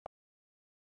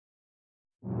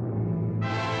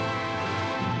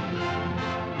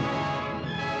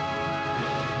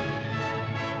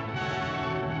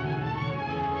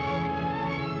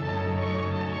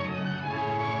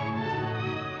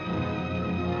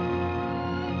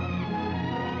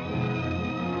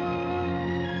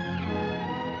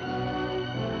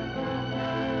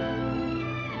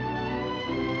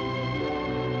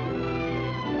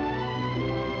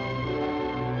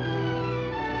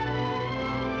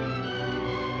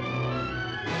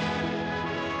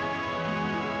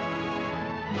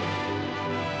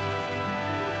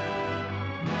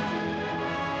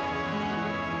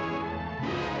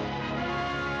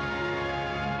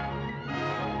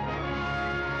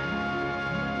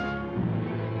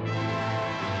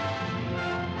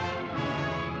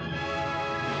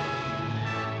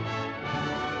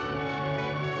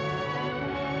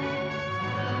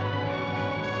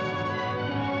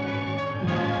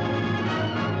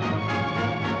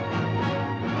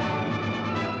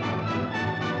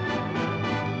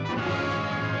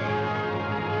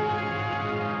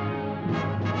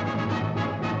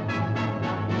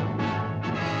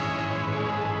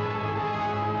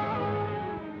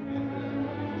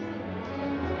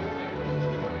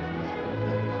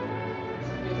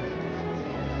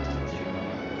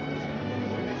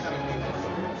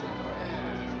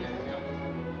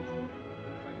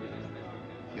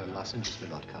messengers, my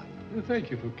Lord Cardinal.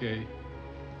 Thank you, Fouquet.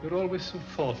 You're always so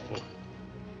thoughtful.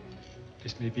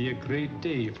 This may be a great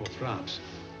day for France.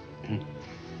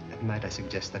 Might I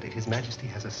suggest that if His Majesty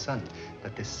has a son,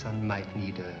 that this son might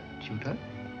need a tutor?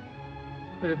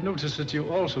 I have noticed that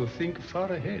you also think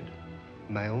far ahead.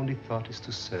 My only thought is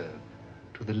to serve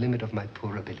to the limit of my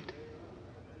poor ability.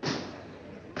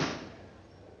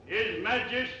 His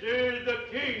Majesty the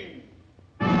King.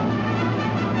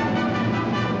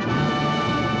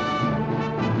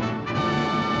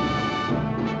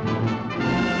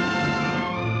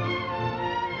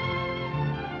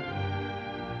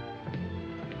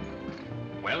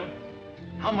 Well,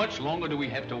 how much longer do we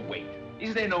have to wait?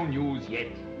 Is there no news yet?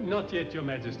 Not yet, Your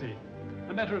Majesty.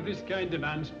 A matter of this kind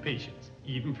demands patience,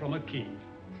 even from a king.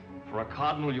 For a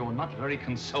cardinal, you're not very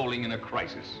consoling in a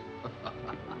crisis.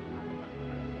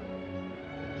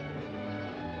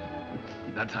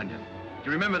 D'Artagnan, do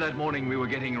you remember that morning we were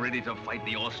getting ready to fight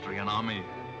the Austrian army?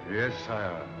 Yes,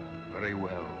 sire. Very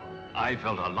well. I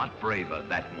felt a lot braver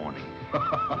that morning.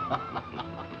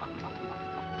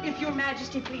 If Your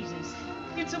Majesty pleases,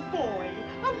 it's a boy,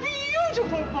 a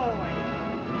beautiful boy.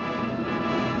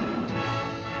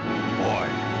 Boy.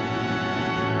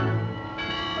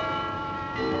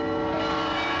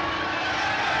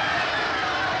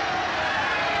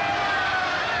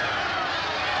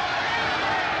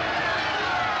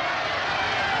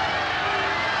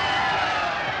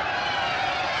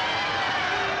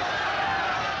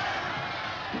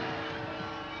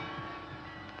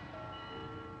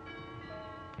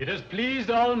 It has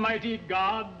pleased Almighty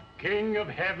God, King of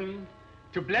Heaven,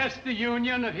 to bless the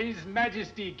union of His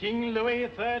Majesty King Louis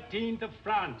XIII of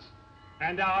France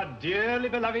and our dearly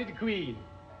beloved Queen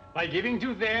by giving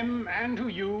to them and to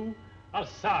you a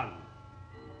son.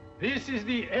 This is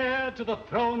the heir to the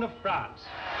throne of France.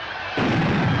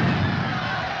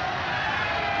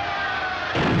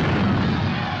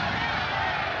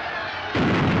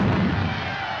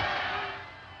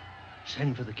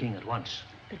 Send for the king at once.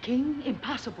 The king?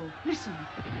 Impossible. Listen.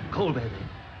 Colbert, then.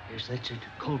 Yes, that's it.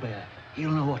 Colbert.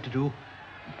 He'll know what to do.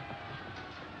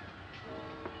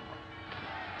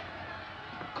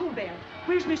 Colbert.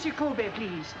 Where's Monsieur Colbert,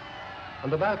 please? On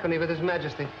the balcony with His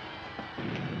Majesty.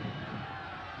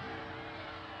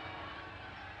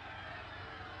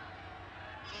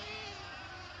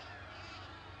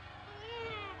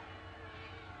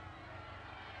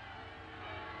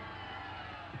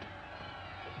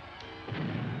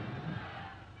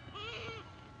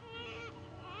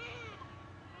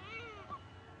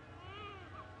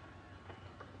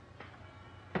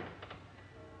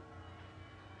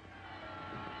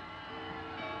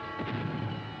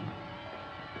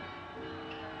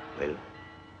 Well,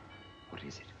 what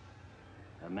is it?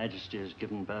 Her Majesty has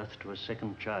given birth to a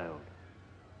second child.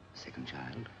 Second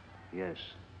child? Yes,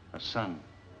 a son,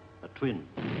 a twin.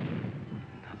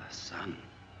 Another son?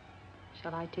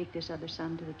 Shall I take this other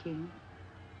son to the king?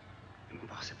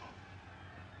 Impossible.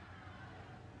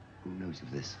 Who knows of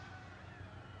this?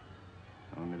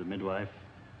 Only the midwife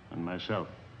and myself.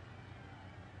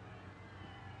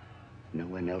 No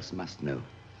one else must know.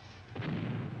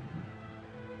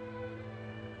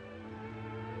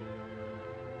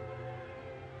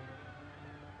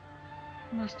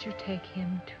 Must you take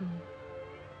him too?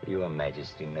 Your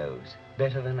Majesty knows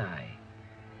better than I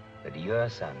that your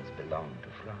sons belong to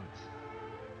France.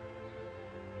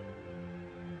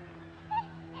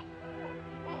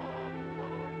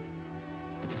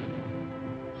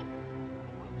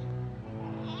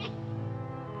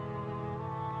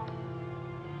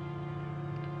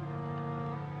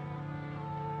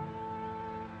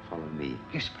 Follow me.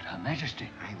 Yes, but Her Majesty.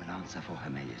 I will answer for Her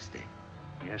Majesty.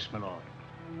 Yes, my lord.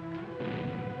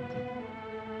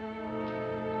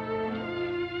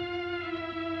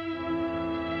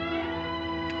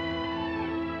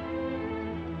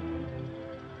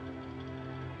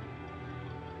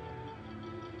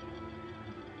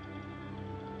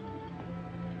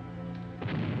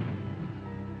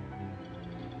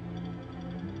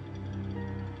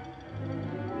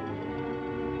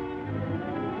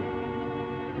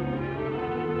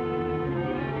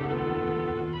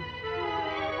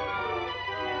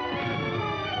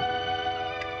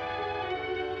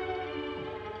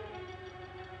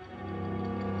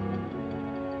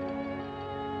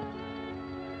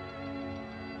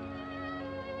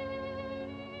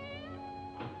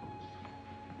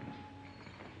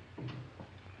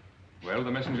 Well,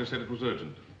 the messenger said it was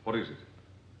urgent. What is it?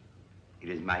 It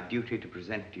is my duty to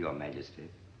present to Your Majesty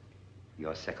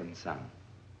your second son.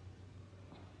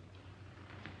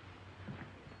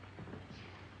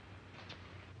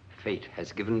 Fate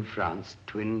has given France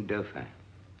twin dauphins.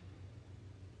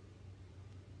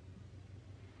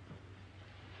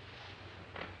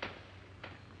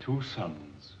 2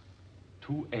 sons,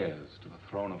 2 heirs to the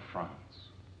throne of France.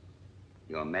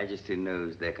 Your Majesty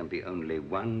knows there can be only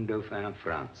one Dauphin of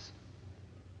France.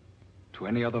 To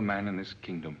any other man in this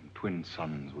kingdom, twin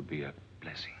sons would be a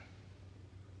blessing.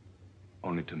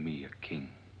 Only to me, a king,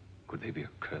 could they be a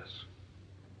curse.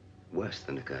 Worse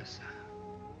than a curse, sir.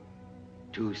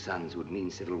 2 sons would mean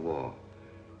civil war.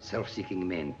 Self-seeking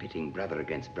men pitting brother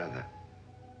against brother.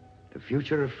 The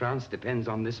future of France depends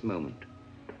on this moment.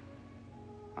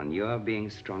 On your being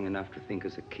strong enough to think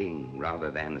as a king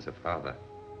rather than as a father.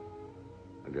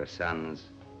 Of your sons,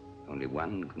 only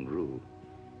one can rule.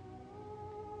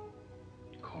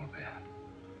 Colbert,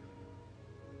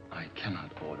 I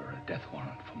cannot order a death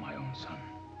warrant for my own son.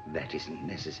 That isn't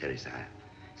necessary, sire.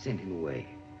 Send him away.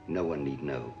 No one need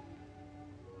know.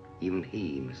 Even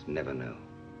he must never know.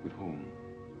 With whom?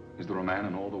 Is there a man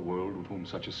in all the world with whom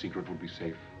such a secret would be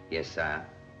safe? Yes, sire.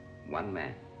 One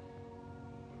man.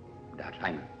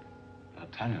 D'Artagnan.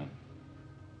 D'Artagnan?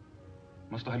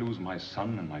 Must I lose my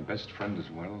son and my best friend as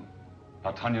well?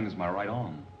 D'Artagnan is my right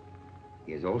arm.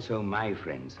 He is also my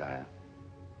friend, sire.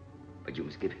 But you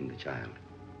must give him the child.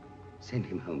 Send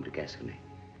him home to Gascony.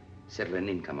 Settle an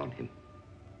income on him.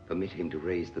 Permit him to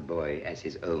raise the boy as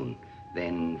his own.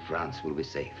 Then France will be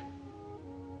safe.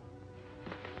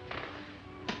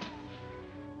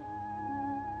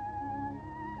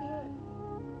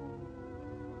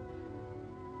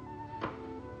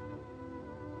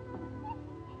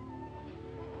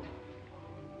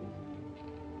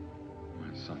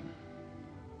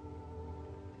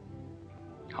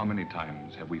 How many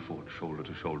times have we fought shoulder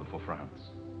to shoulder for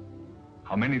France?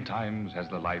 How many times has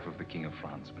the life of the King of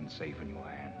France been safe in your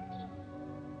hands?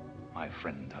 My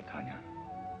friend D'Artagnan,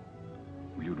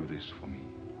 will you do this for me?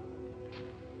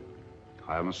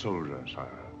 I am a soldier,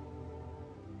 sire.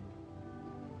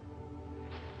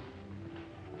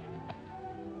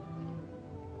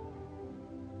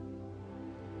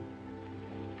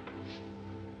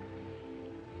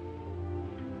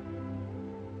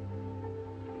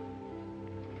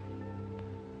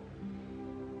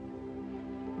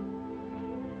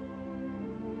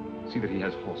 See that he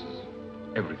has horses,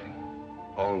 everything.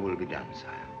 All will be done,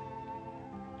 sire.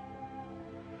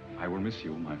 I will miss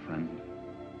you, my friend.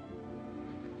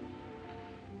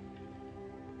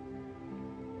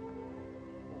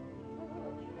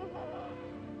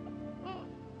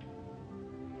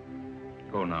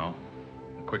 Go now,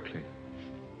 quickly.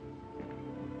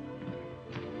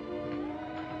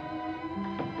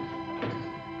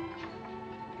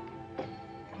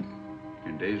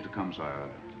 In days to come, sire,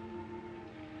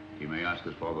 he may ask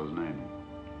his father's name.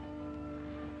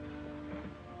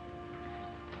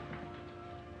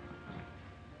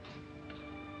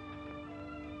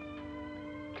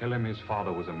 Tell him his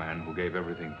father was a man who gave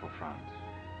everything for France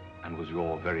and was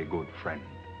your very good friend.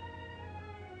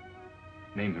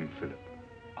 Name him Philip,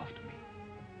 after me.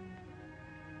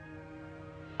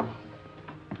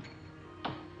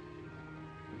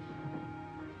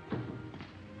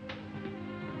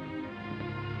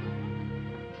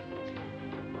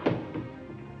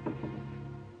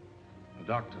 The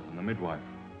doctor and the midwife.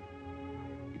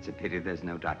 It's a pity there's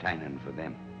no D'Artagnan for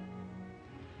them.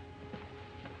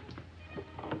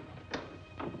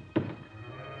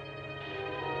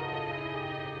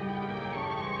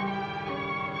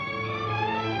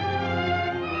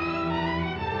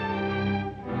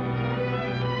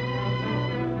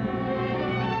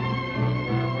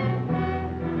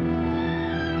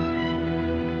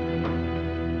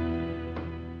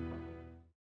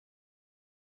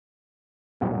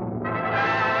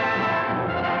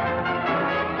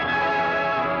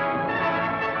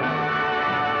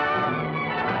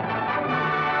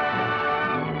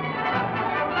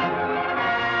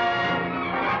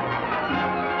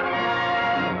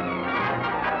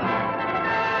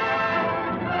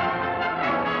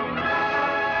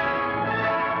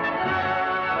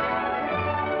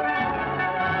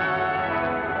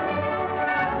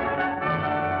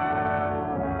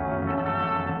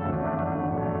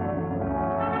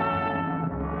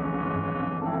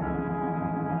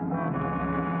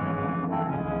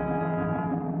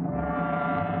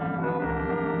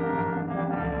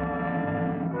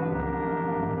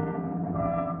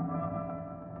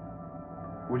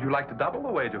 Would you like to double the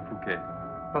wager, Fouquet?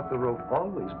 But the rope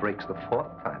always breaks the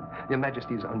 4th time. Your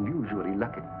Majesty is unusually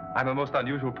lucky. I'm a most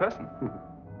unusual person.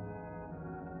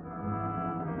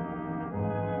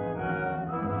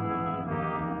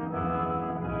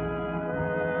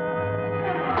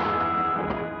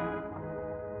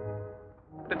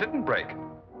 But it didn't break.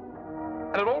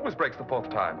 And it always breaks the 4th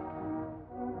time.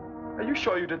 Are you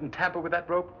sure you didn't tamper with that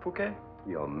rope, Fouquet?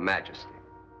 Your Majesty.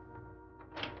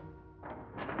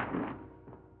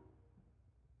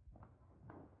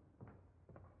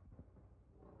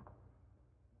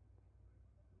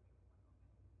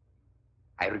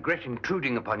 I regret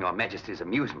intruding upon your Majesty's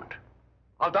amusement.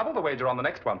 I'll double the wager on the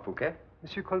next one, Fouquet.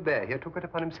 Monsieur Colbert here took it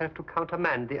upon himself to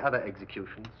countermand the other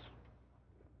executions.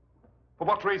 For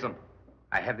what reason?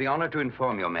 I have the honor to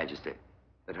inform your Majesty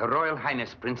that Her Royal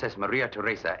Highness Princess Maria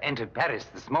Theresa entered Paris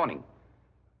this morning.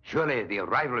 Surely the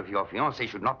arrival of your fiancé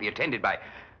should not be attended by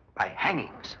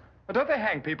hangings. But don't they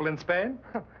hang people in Spain?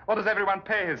 Or does everyone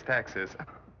pay his taxes?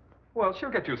 Well,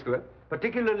 she'll get used to it.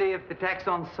 Particularly if the tax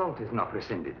on salt is not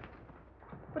rescinded.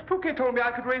 But Fouquet told me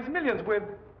I could raise millions with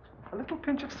a little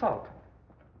pinch of salt.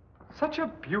 Such a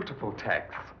beautiful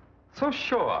tax. So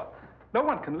sure. No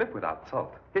one can live without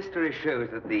salt. History shows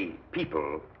that the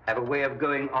people have a way of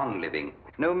going on living,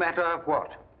 no matter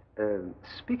what.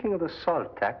 Speaking of the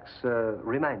salt tax,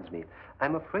 reminds me,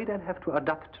 I'm afraid I'll have to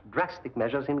adopt drastic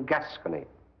measures in Gascony.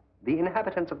 The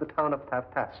inhabitants of the town of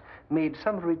Tartas made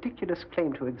some ridiculous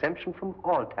claim to exemption from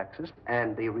all taxes,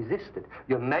 and they resisted.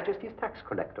 Your Majesty's tax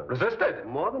collectors. Resisted?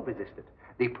 More than resisted.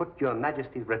 They put your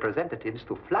Majesty's representatives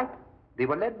to flight. They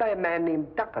were led by a man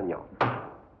named D'Artagnan.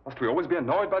 Must we always be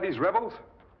annoyed by these rebels?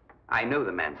 I know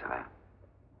the man, sire.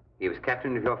 He was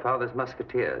captain of your father's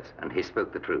musketeers, and he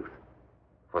spoke the truth.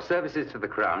 For services to the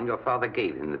crown, your father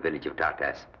gave him the village of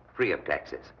Tartas, free of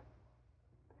taxes.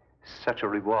 Such a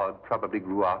reward probably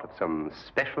grew out of some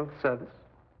special service.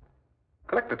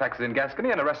 Collect the taxes in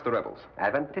Gascony and arrest the rebels.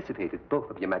 I've anticipated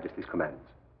both of your Majesty's commands.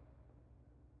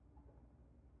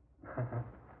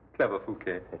 Clever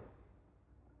Fouquet.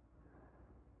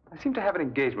 I seem to have an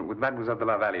engagement with Mademoiselle de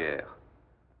la Vallière.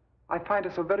 I find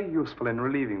her so very useful in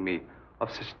relieving me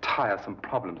of such tiresome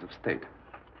problems of state.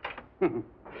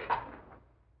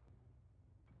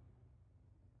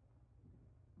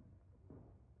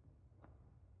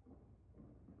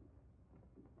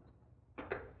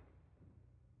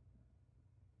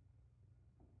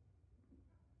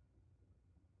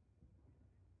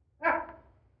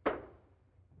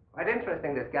 Quite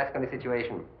interesting, this Gascony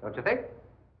situation, don't you think?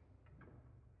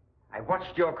 I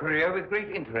watched your career with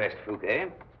great interest, Fouquet.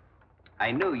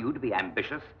 I know you to be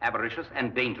ambitious, avaricious,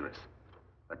 and dangerous.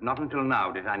 But not until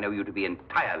now did I know you to be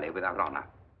entirely without honor.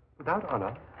 Without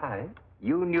honor? I?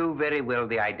 You knew very well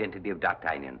the identity of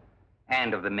D'Artagnan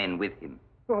and of the men with him.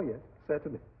 Oh, yes,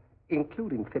 certainly.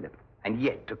 Including Philip. And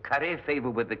yet, to curry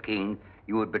favor with the king,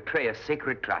 you would betray a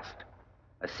sacred trust.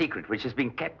 A secret which has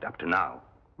been kept up to now.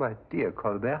 My dear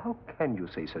Colbert, how can you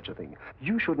say such a thing?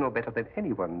 You should know better than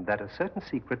anyone that a certain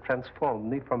secret transformed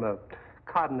me from a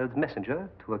cardinal's messenger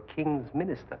to a king's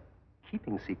minister.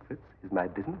 Keeping secrets is my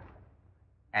business.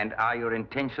 And are your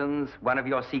intentions one of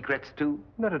your secrets, too?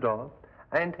 Not at all.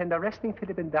 I intend arresting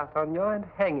Philip and D'Artagnan and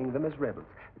hanging them as rebels.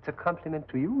 It's a compliment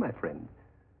to you, my friend.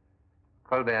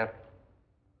 Colbert,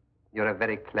 you're a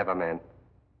very clever man.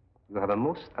 You have a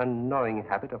most annoying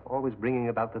habit of always bringing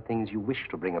about the things you wish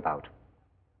to bring about.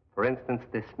 For instance,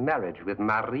 this marriage with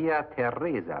Maria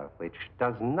Theresa, which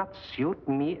does not suit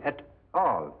me at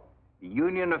all. The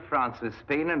union of France with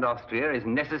Spain and Austria is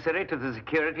necessary to the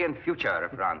security and future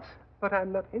of France. But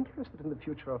I'm not interested in the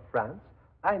future of France.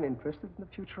 I'm interested in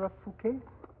the future of Fouquet.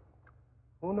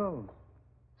 Who knows?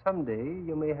 Someday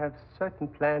you may have certain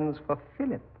plans for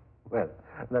Philip. Well,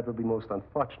 that would be most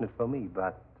unfortunate for me,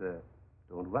 but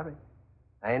don't worry.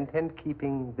 I intend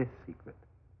keeping this secret.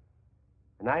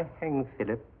 When I hang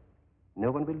Philip, no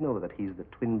one will know that he's the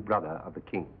twin brother of the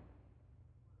king.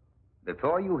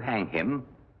 Before you hang him,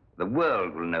 the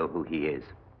world will know who he is.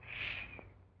 Shh.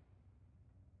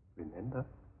 Remember,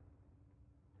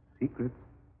 secrets.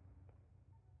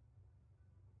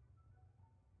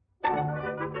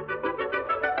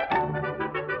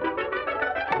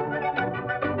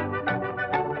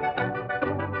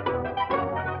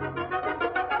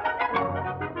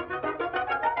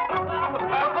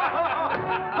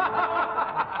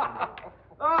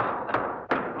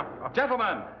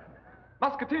 Gentlemen,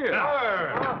 musketeers.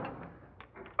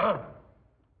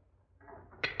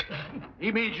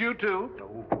 He means you, too?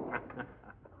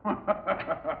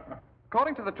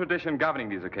 According to the tradition governing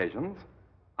these occasions,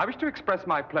 I wish to express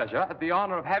my pleasure at the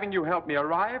honor of having you help me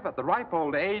arrive at the ripe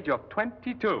old age of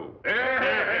 22. Here,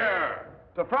 here, here.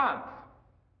 To France.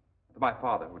 To my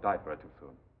father, who died very too soon.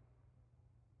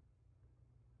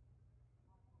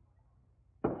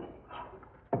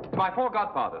 To my four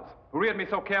godfathers, who reared me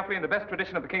so carefully in the best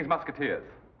tradition of the King's Musketeers.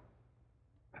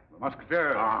 The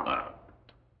Musketeers.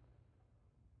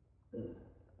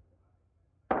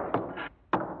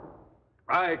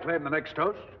 I claim the next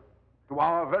toast to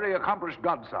our very accomplished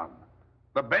godson,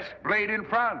 the best blade in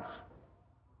France.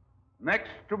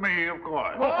 Next to me, of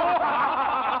course.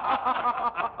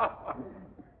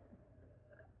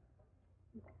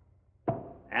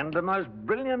 And the most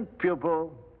brilliant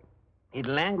pupil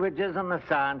in languages and the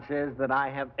sciences that I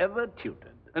have ever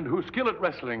tutored. And whose skill at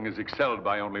wrestling is excelled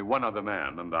by only one other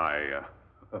man, and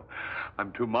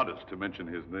I'm too modest to mention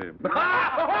his name.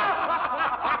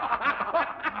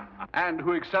 And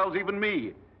who excels even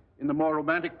me in the more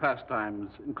romantic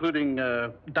pastimes, including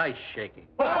dice shaking.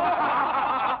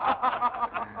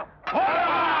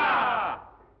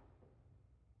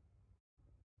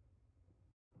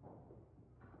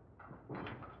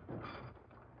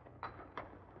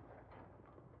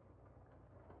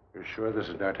 You're sure this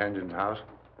is D'Artagnan's house?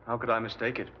 How could I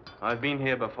mistake it? I've been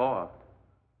here before.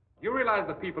 You realize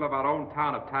the people of our own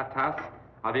town of Tartas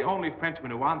are the only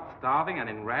Frenchmen who aren't starving and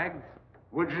in rags?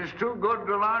 Which is too good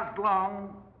to last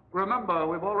long. Remember,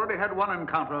 we've already had one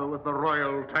encounter with the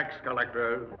royal tax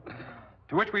collectors.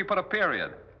 To which we put a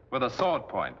period with a sword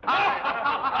point.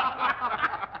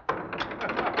 I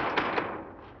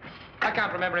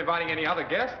can't remember inviting any other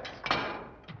guests.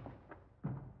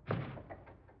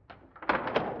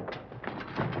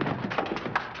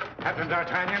 Captain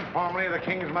D'Artagnan, formerly of the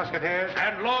King's Musketeers.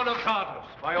 And Lord of Tartus,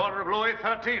 by order of Louis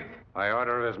XIII. By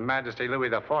order of His Majesty Louis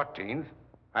XIV,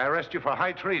 I arrest you for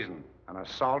high treason and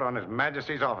assault on His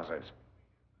Majesty's officers.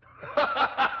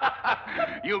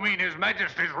 You mean His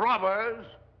Majesty's robbers?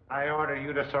 I order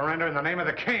you to surrender in the name of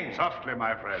the King. Softly,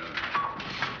 my friend.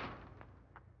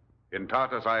 In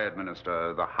Tartus, I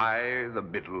administer the high, the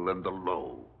middle, and the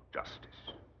low justice.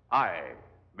 I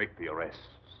make the arrests.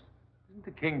 Isn't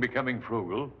the king becoming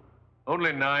frugal?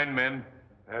 Only 9 men.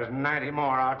 There's 90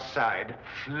 more outside.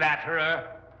 Flatterer.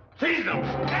 Seize them!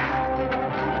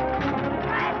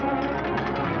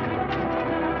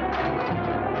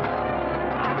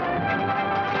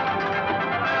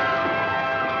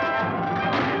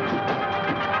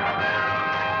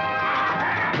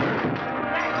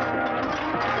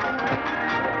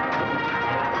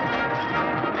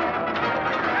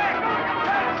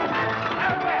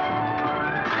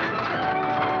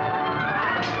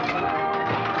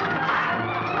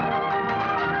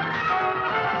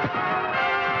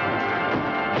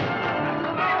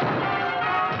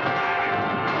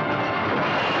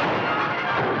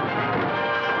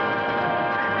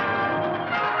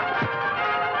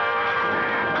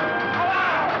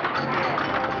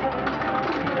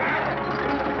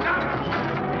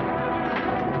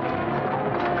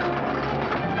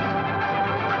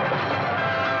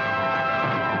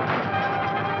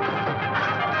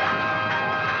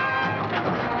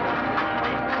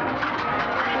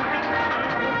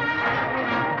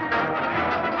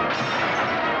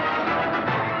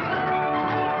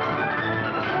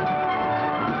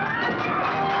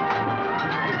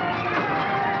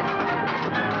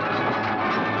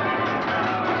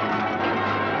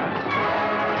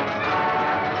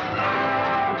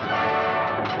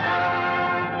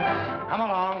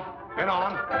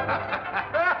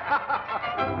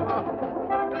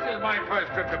 This is my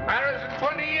first trip to Paris in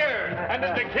 20 years. And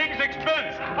at the king's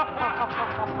expense.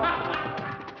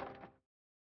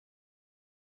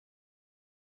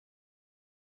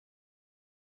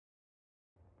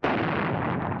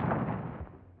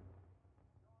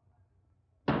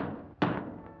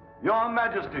 Your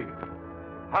Majesty,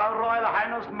 Her Royal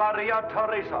Highness Maria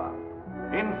Theresa,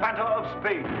 Infanta of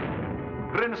Spain,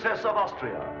 Princess of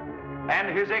Austria,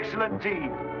 and His Excellency,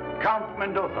 Count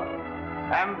Mendoza,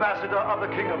 Ambassador of the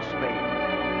King of Spain.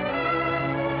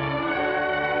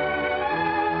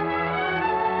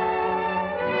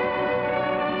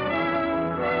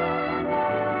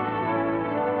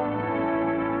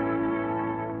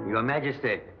 Your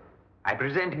Majesty, I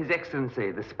present His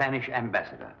Excellency, the Spanish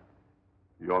Ambassador.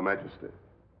 Your Majesty.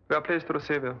 We are pleased to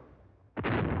receive you.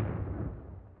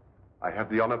 I have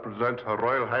the honor to present Her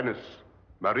Royal Highness,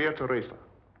 Maria Theresa.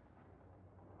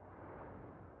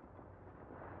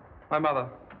 My mother,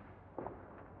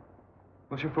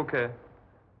 Monsieur Fouquet.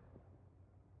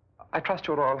 I trust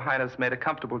Your Royal Highness made a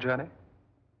comfortable journey.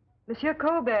 Monsieur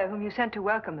Colbert, whom you sent to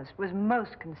welcome us, was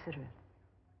most considerate.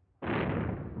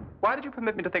 Why did you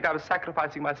permit me to think I was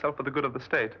sacrificing myself for the good of the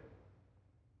state?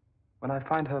 When I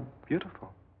find her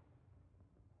beautiful.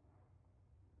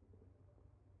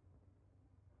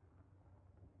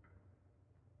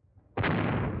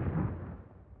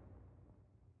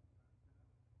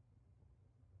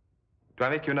 Do I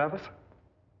make you nervous?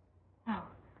 No.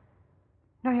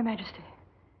 No, Your Majesty.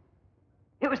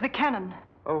 It was the cannon.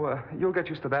 Oh, you'll get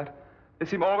used to that. They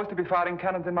seem always to be firing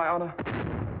cannons in my honor.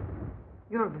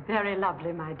 You're very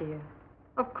lovely, my dear.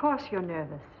 Of course you're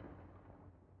nervous.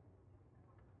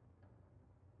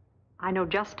 I know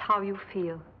just how you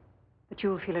feel, but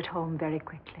you'll feel at home very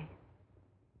quickly.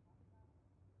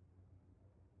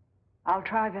 I'll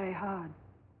try very hard.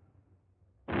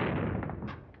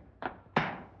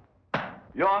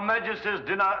 Your Majesty's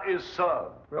dinner is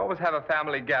served. We always have a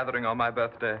family gathering on my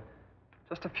birthday.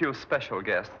 Just a few special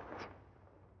guests.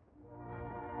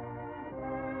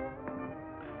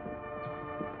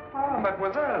 Ah,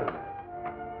 mademoiselle.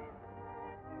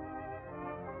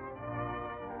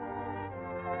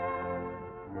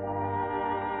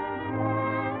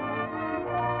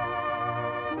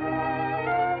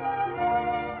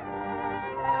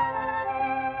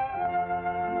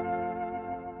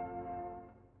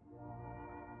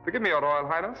 Forgive me, Your Royal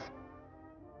Highness.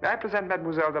 May I present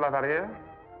Mademoiselle de la Valliere?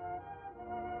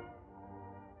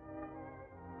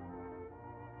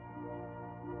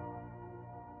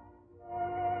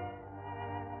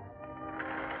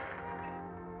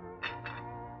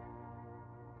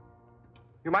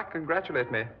 You might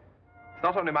congratulate me. It's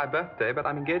not only my birthday, but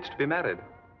I'm engaged to be married.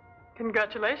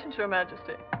 Congratulations, Your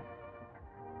Majesty.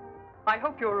 I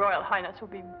hope Your Royal Highness will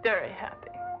be very happy.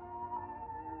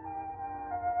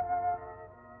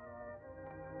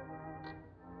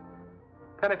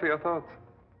 Penny for your thoughts.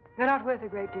 They're not worth a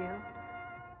great deal.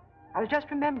 I was just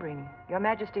remembering, Your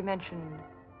Majesty mentioned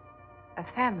a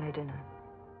family dinner.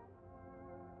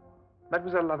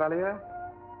 Mademoiselle La Valliere?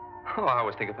 Oh, I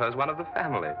always think of her as one of the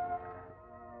family.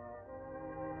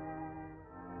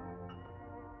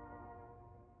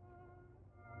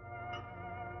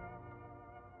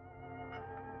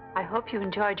 I hope you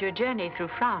enjoyed your journey through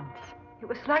France. It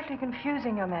was slightly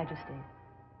confusing, Your Majesty.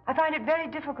 I find it very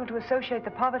difficult to associate the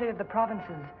poverty of the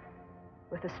provinces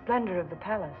with the splendor of the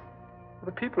palace.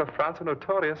 The people of France are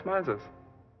notorious misers.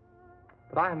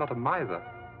 But I am not a miser.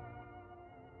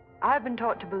 I've been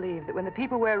taught to believe that when the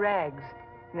people wear rags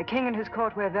and the king and his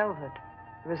court wear velvet,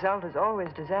 the result is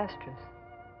always disastrous.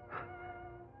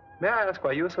 May I ask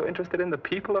why you are so interested in the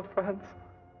people of France?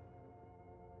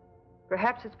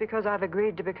 Perhaps it's because I've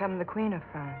agreed to become the Queen of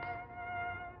France.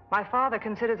 My father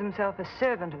considers himself a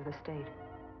servant of the state.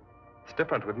 It's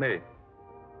different with me.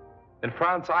 In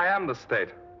France, I am the state.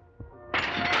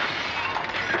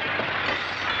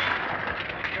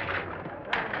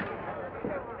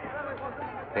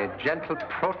 A gentle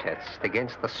protest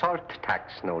against the salt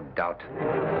tax, no doubt.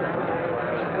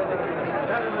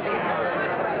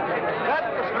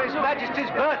 That was for His Majesty's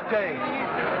birthday.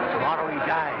 Tomorrow he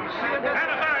dies. Stand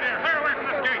aside here. Clear away from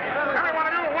this gate. Every one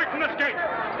of you away from this gate.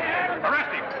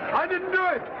 Arrest him. I didn't do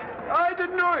it. I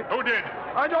didn't do it. Who did?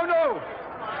 I don't know.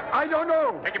 I don't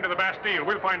know. Take him to the Bastille.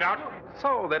 We'll find out.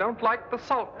 So, they don't like the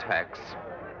salt tax.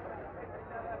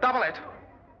 Double it.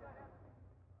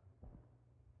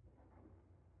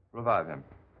 Revive him.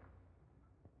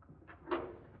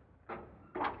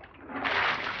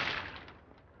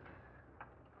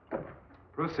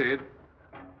 Proceed.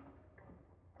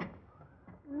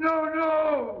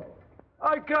 No.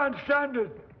 I can't stand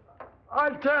it.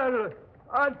 I'll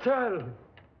tell.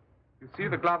 You see,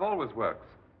 the glove always works.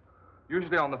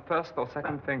 Usually on the first or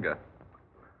second finger.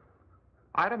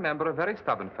 I remember a very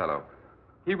stubborn fellow.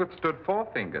 He withstood 4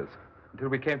 fingers until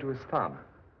we came to his thumb.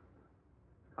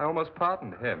 I almost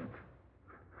pardoned him.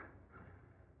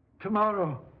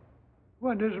 Tomorrow,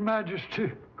 when His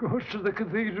Majesty goes to the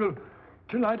cathedral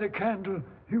to light a candle,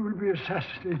 he will be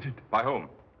assassinated. By whom?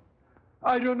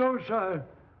 I don't know, sire.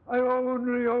 I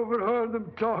only overheard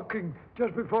them talking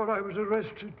just before I was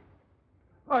arrested.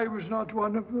 I was not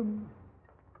one of them.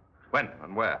 When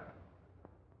and where?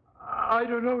 I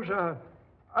don't know, sir.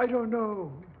 I don't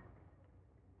know.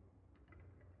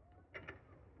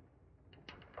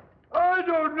 I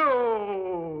don't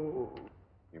know.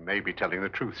 You may be telling the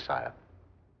truth, sire.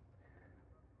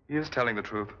 He is telling the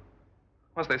truth.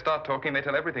 Once they start talking, they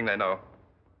tell everything they know.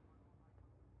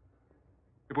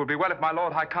 It would be well if my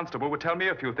Lord High Constable would tell me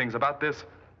a few things about this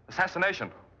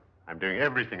assassination. I'm doing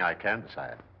everything I can,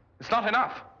 sire. It's not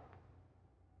enough.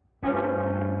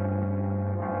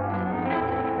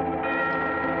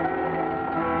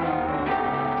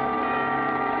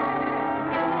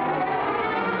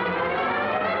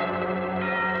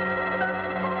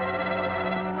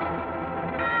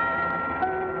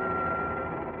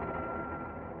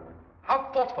 How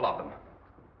thoughtful of them.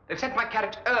 They've sent my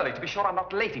carriage early to be sure I'm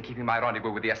not late in keeping my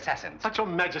rendezvous with the assassins. But, Your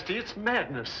Majesty, it's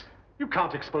madness. You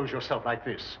can't expose yourself like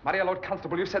this. Maria Lord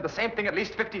Constable, you've said the same thing at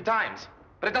least 50 times.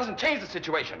 But it doesn't change the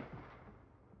situation.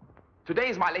 Today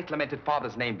is my late lamented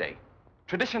father's name day.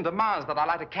 Tradition demands that I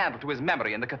light a candle to his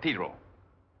memory in the cathedral.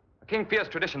 The king fears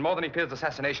tradition more than he fears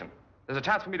assassination. There's a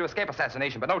chance for me to escape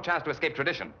assassination, but no chance to escape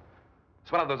tradition.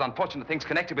 It's one of those unfortunate things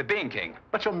connected with being king.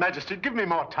 But, Your Majesty, give me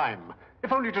more time.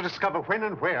 If only to discover when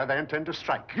and where they intend to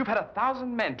strike. You've had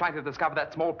 1,000 men trying to discover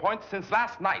that small point since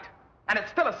last night. And it's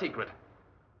still a secret.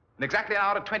 In exactly an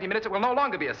hour and 20 minutes, it will no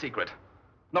longer be a secret.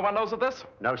 No one knows of this?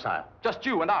 No, sire. Just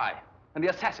you and I, and the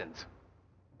assassins.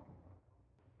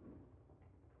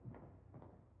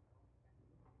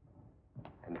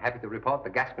 happy to report the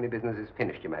Gascony business is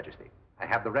finished, Your Majesty. I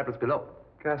have the rebels below.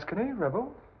 Gascony?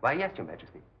 Rebels? Why, yes, Your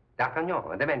Majesty. D'Artagnan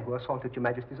and the men who assaulted Your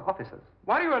Majesty's officers.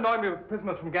 Why do you annoy me with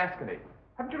prisoners from Gascony?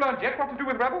 Haven't you learned yet what to do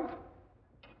with rebels?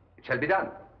 It shall be done.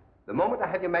 The moment I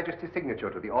have Your Majesty's signature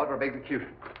to the order of execution.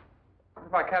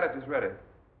 My carriage is ready.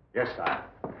 Yes, sire.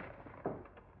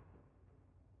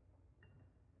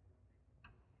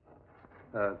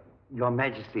 Your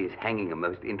Majesty is hanging a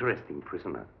most interesting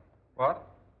prisoner. What?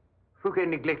 Fouquet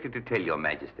neglected to tell Your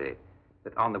Majesty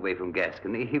that on the way from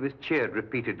Gascony, he was cheered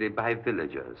repeatedly by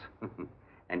villagers.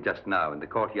 And just now, in the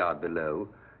courtyard below,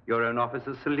 your own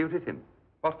officers saluted him.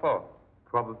 What for?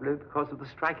 Probably because of the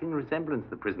striking resemblance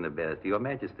the prisoner bears to Your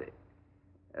Majesty.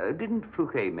 Didn't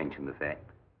Fouquet mention the fact?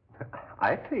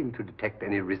 I fail to detect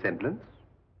any resemblance.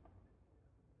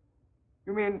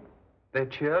 You mean they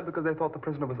cheered because they thought the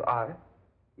prisoner was I?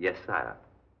 Yes, sire.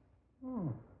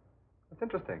 That's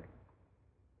interesting.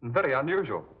 And very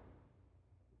unusual.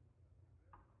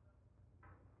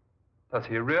 Does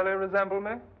he really resemble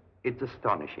me? It's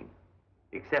astonishing.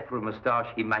 Except for a moustache,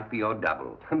 he might be your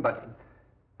double. But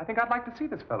I think I'd like to see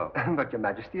this fellow. But, Your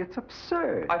Majesty, it's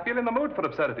absurd. I feel in the mood for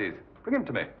absurdities. Bring him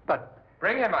to me. But...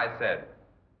 Bring him, I said.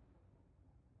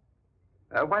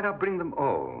 Why not bring them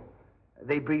all?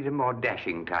 They breed a more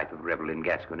dashing type of rebel in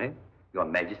Gascony. Your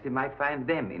Majesty might find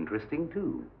them interesting,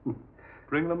 too.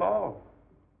 Bring them all.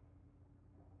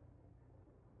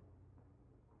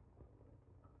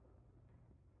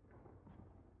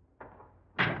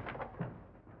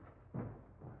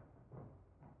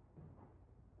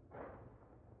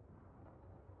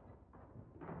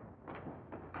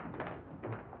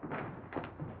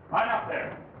 Line up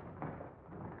there.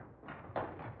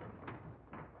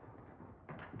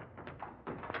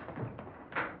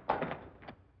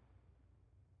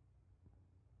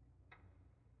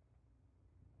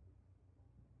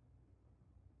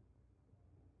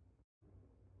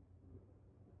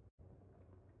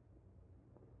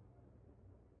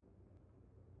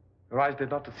 Your eyes did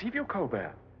not deceive you,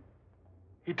 Colbert.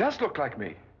 He does look like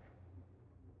me.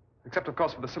 Except, of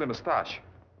course, for the silly moustache.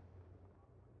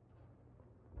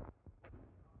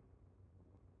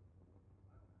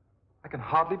 I can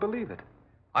hardly believe it.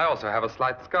 I also have a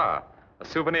slight scar, a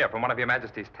souvenir from one of Your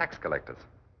Majesty's tax collectors.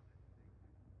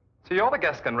 So you're the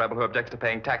Gascon rebel who objects to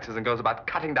paying taxes and goes about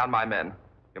cutting down my men.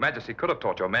 Your Majesty could have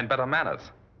taught your men better manners.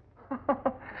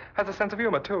 Has a sense of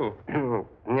humor, too.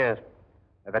 Yes.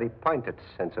 A very pointed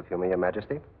sense of humor, Your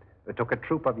Majesty. It took a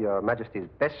troop of Your Majesty's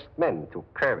best men to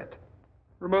curb it.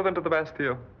 Remove them to the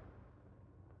Bastille.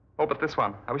 Oh, but this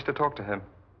one, I wish to talk to him.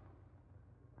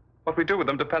 What we do with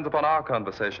them depends upon our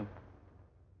conversation.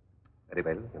 Very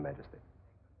well, Your Majesty.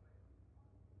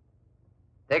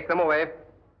 Take them away.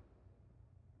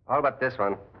 All but this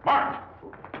one. March!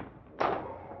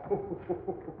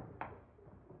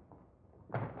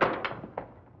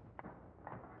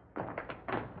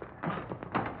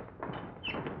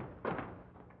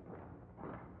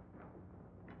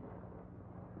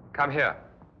 Come here.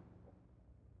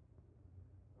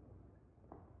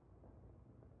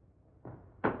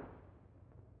 Do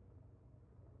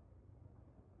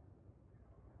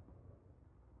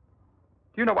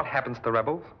you know what happens to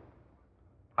rebels?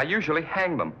 I usually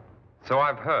hang them, so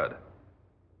I've heard.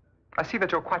 I see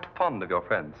that you're quite fond of your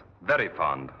friends. Very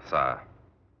fond, sir.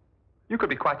 You could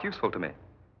be quite useful to me.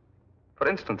 For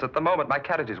instance, at the moment, my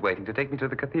carriage is waiting to take me to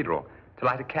the cathedral to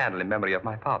light a candle in memory of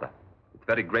my father. It's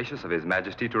very gracious of His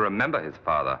Majesty to remember his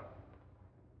father.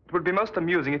 It would be most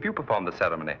amusing if you performed the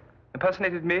ceremony.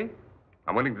 Impersonated me?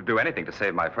 I'm willing to do anything to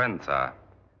save my friend, sir.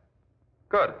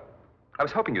 Good. I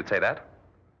was hoping you'd say that.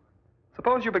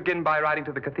 Suppose you begin by riding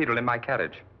to the cathedral in my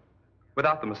carriage.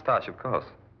 Without the moustache, of course.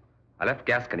 I left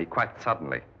Gascony quite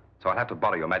suddenly, so I'll have to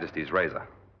borrow Your Majesty's razor.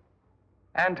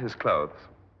 And his clothes.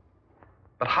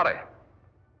 But hurry.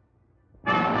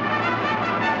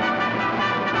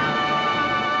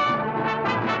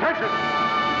 Attention!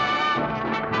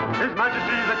 His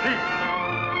Majesty the King.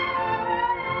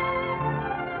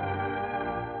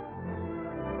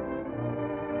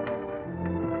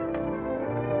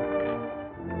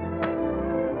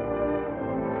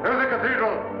 To the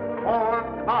cathedral. Forward,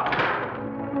 march.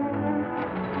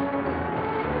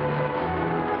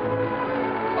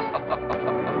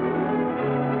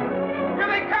 Here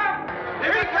they come!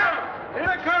 Here they come! Here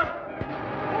they come!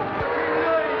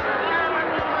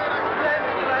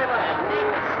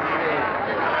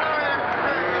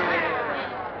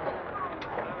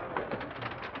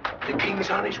 The king's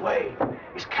on his way.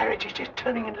 His carriage is just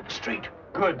turning into the street.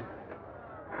 Good.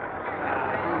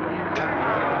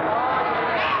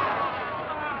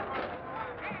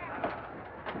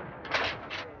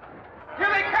 Here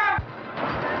they come!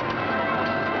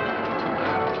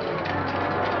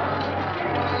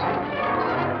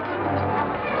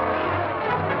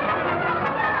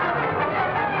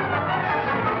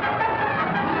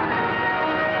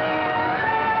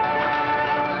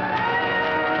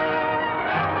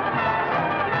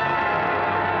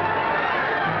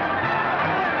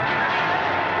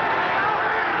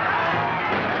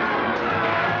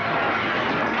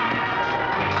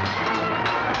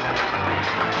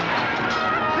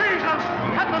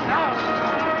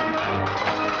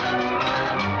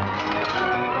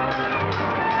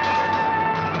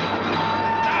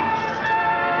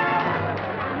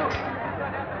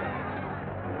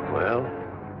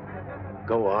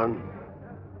 Go on.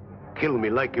 Kill me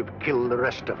like you've killed the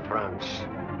rest of France.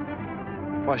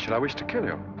 Why should I wish to kill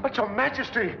you? But, Your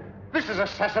Majesty, this is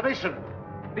assassination.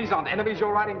 These aren't enemies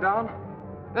you're writing down.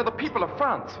 They're the people of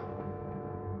France.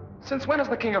 Since when has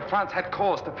the King of France had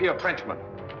cause to fear Frenchmen?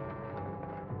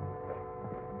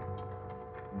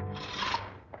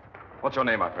 What's your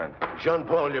name, my friend?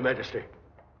 Jean-Paul, Your Majesty.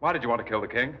 Why did you want to kill the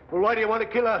king? Well, why do you want to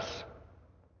kill us?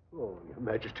 Oh, Your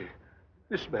Majesty,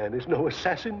 this man is no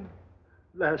assassin.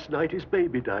 Last night his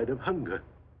baby died of hunger.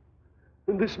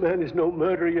 And this man is no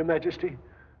murderer, Your Majesty.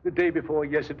 The day before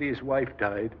yesterday his wife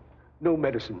died. No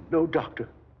medicine, no doctor.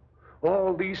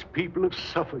 All these people have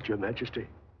suffered, Your Majesty.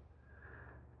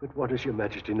 But what does Your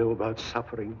Majesty know about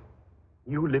suffering?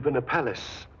 You live in a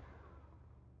palace.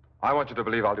 I want you to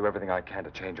believe I'll do everything I can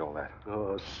to change all that.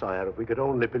 Oh, sire, if we could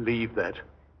only believe that.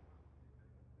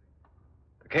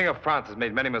 The King of France has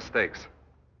made many mistakes.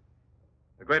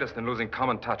 The greatest in losing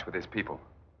common touch with his people.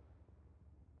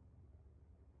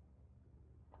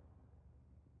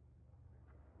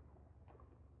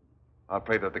 I'll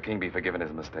pray that the king be forgiven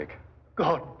his mistake.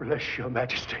 God bless Your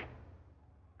Majesty.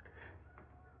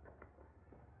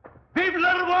 Vive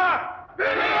le roi!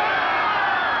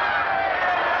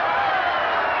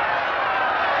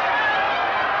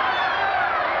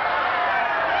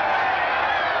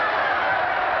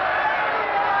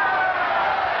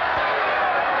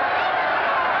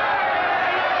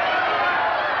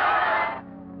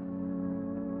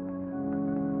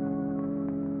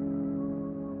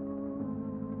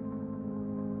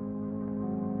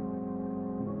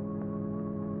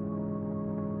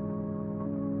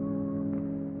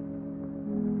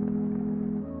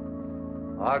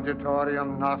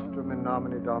 Auditorium nostrum in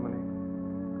nomine Domini.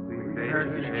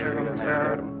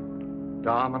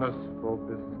 Dominus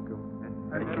vobiscum.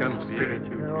 Et cum spiritu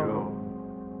tuo.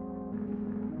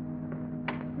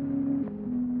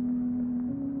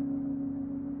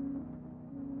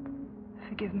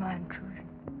 Forgive my intrusion.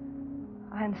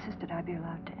 I insisted I be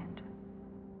allowed to enter.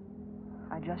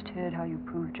 I just heard how you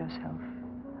proved yourself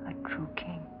a true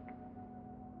king.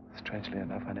 Strangely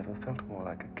enough, I never felt more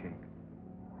like a king.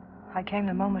 I came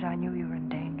the moment I knew you were in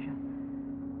danger.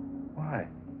 Why?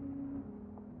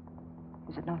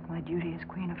 Is it not my duty as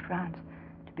Queen of France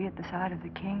to be at the side of the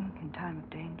king in time of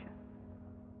danger?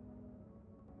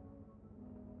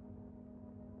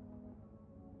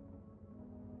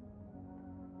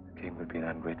 The king would be an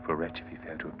ungrateful wretch if he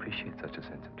failed to appreciate such a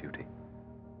sense of duty.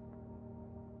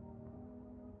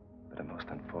 But a most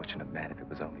unfortunate man if it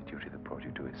was only duty that brought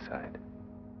you to his side.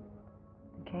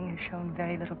 The king has shown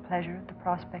very little pleasure at the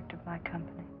prospect of my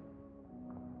company.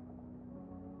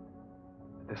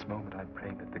 At this moment, I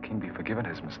pray that the king be forgiven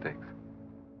his mistakes.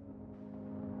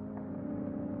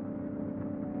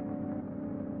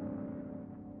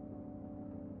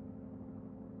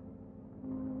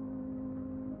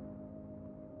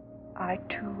 I,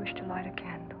 too, wish to light a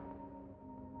candle.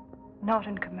 Not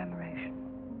in commemoration,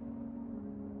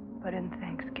 but in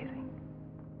thanksgiving.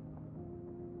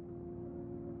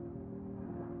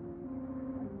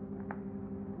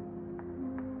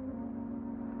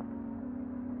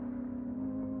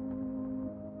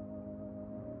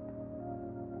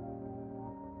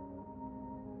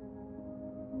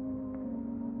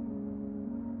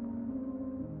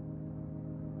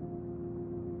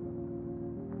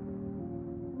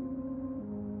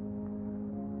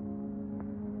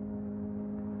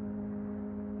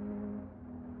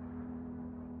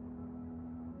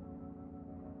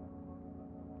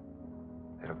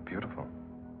 They look beautiful.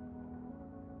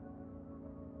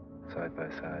 Side by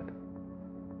side.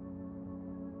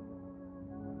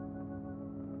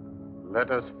 Let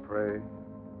us pray.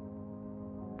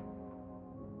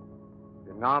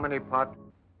 In nomine Patris.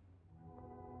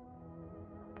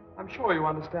 I'm sure you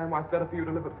understand why it's better for you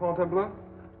to live at Fontainebleau.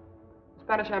 The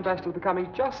Spanish ambassador is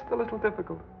becoming just a little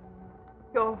difficult.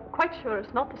 You're quite sure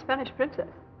it's not the Spanish princess?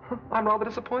 I'm rather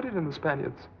disappointed in the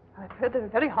Spaniards. I've heard they're a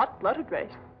very hot-blooded race.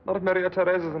 Not if Maria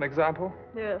Theresa is an example.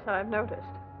 Yes, I've noticed.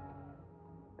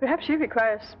 Perhaps she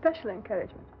requires special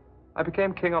encouragement. I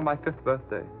became king on my 5th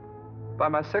birthday. By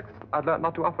my 6th, I'd learned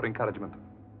not to offer encouragement.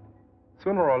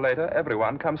 Sooner or later,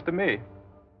 everyone comes to me.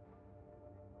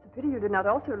 It's a pity you did not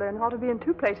also learn how to be in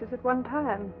 2 places at one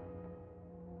time.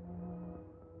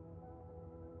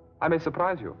 I may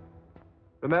surprise you.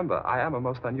 Remember, I am a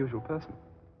most unusual person.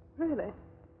 Really?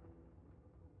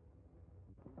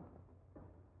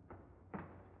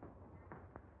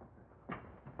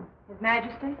 His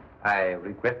Majesty? I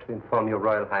regret to inform Your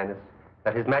Royal Highness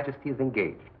that His Majesty is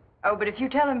engaged. Oh, but if you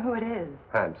tell him who it is.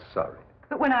 I'm sorry.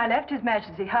 But when I left His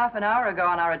Majesty half an hour ago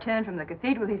on our return from the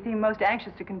cathedral, he seemed most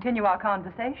anxious to continue our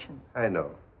conversation. I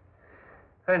know.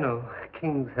 I know.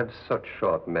 Kings have such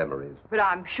short memories. But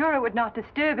I'm sure it would not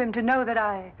disturb him to know that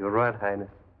I... Your Royal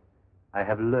Highness, I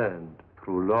have learned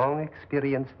through long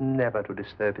experience never to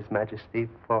disturb His Majesty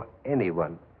for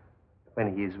anyone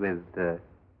when he is with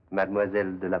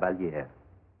Mademoiselle de la Vallière.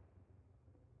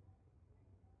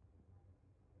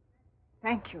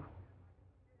 Thank you.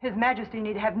 His Majesty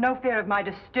need have no fear of my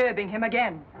disturbing him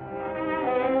again.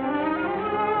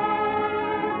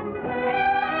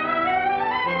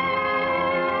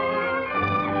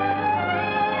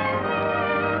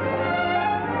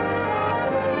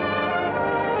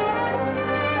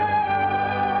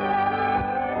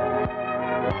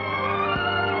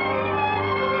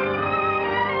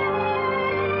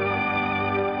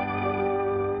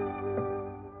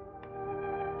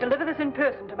 Deliver this in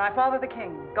person to my father the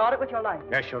king. Guard it with your life.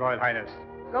 Yes, Your Royal Highness.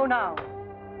 Go now.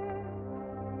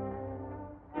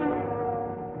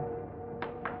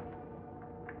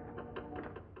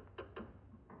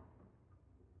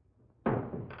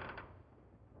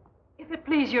 If it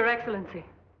please your excellency.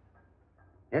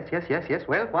 Yes.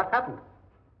 Well, what happened?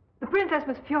 The princess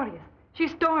was furious. She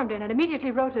stormed in and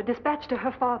immediately wrote a dispatch to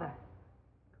her father.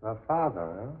 Her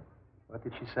father, huh? What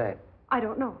did she say? I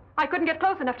don't know. I couldn't get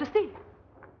close enough to see.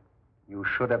 You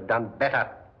should have done better,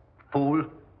 fool.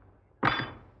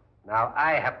 Now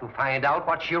I have to find out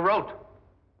what she wrote.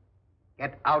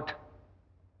 Get out.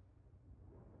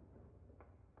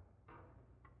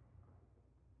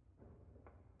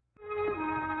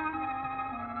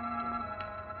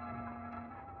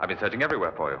 I've been searching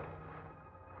everywhere for you.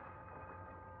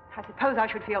 I suppose I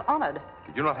should feel honored.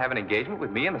 Did you not have an engagement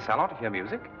with me in the salon to hear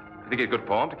music? Do you think it good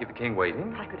form to keep the king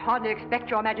waiting? I could hardly expect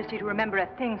your majesty to remember a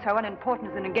thing so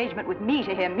unimportant as an engagement with me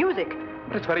to hear music.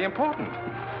 But it's very important,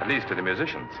 at least to the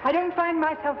musicians. I don't find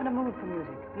myself in a mood for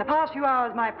music. In the past few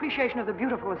hours, my appreciation of the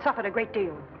beautiful has suffered a great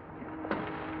deal.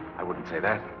 I wouldn't say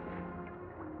that.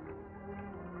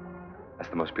 That's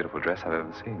the most beautiful dress I've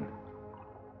ever seen.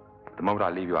 The moment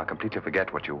I leave you, I'll completely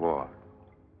forget what you wore.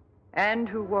 And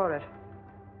who wore it?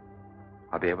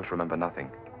 I'll be able to remember nothing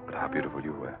but how beautiful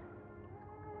you were.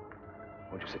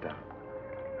 Won't you sit down?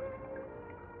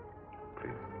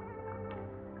 Please.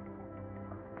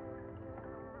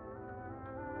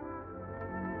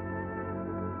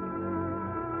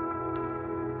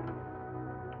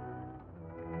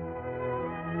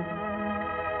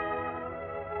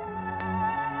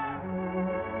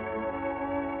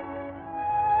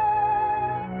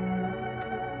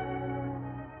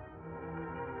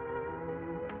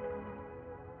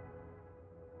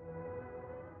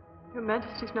 Your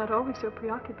Majesty's not always so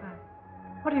preoccupied.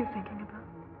 What are you thinking about?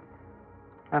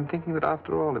 I'm thinking that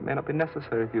after all, it may not be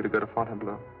necessary for you to go to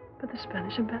Fontainebleau. But the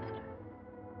Spanish ambassador.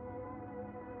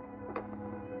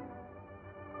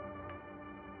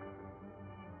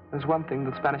 There's one thing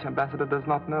the Spanish ambassador does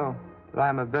not know, that I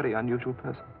am a very unusual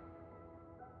person.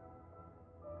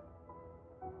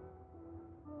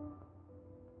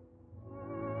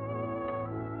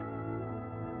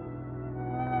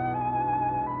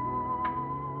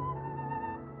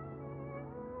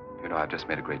 You know, I've just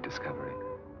made a great discovery.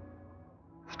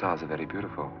 Stars are very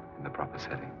beautiful in the proper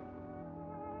setting.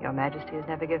 Your Majesty has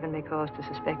never given me cause to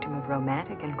suspect him of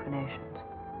romantic inclinations.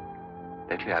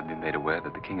 Lately, I've been made aware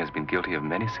that the king has been guilty of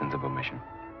many sins of omission.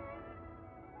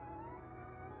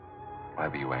 Why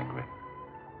were you angry?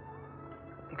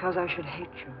 Because I should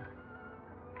hate you.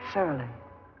 Thoroughly.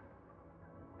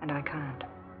 And I can't.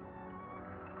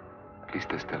 At least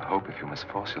there's still hope if you must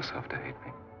force yourself to hate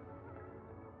me.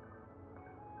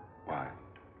 Why?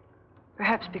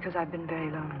 Perhaps because I've been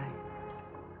very lonely.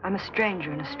 I'm a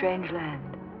stranger in a strange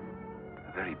land.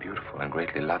 A very beautiful and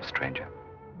greatly loved stranger.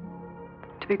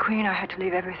 To be queen, I had to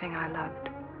leave everything I loved.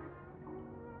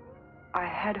 I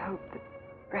had hoped that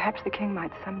perhaps the king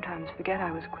might sometimes forget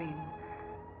I was queen.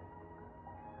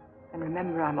 And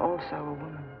remember I'm also a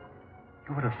woman.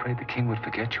 You were afraid the king would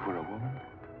forget you were a woman?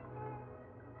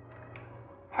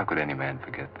 How could any man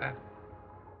forget that?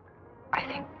 I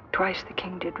think twice the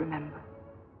king did remember.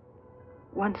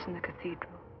 Once in the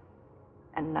cathedral,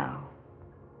 and now.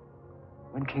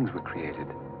 When kings were created,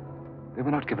 they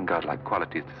were not given godlike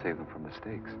qualities to save them from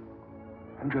mistakes.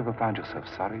 Haven't you ever found yourself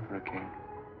sorry for a king?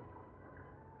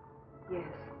 Yes.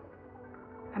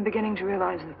 I'm beginning to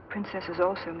realize that princesses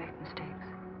also make mistakes.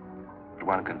 But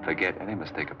one can forget any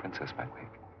mistake a princess might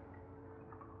make.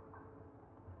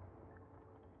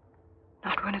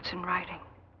 Not when it's in writing.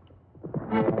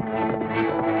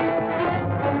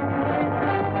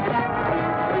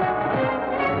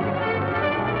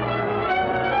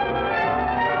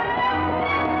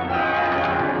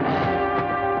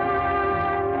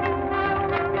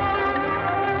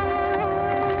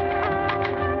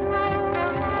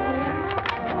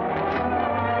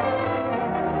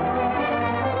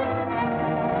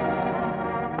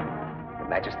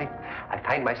 Majesty. I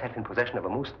find myself in possession of a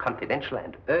most confidential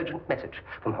and urgent message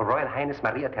from Her Royal Highness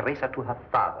Maria Theresa to her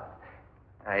father.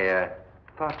 I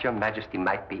thought Your Majesty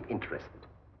might be interested.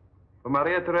 For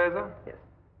Maria Theresa? Yes.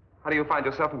 How do you find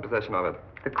yourself in possession of it?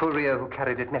 The courier who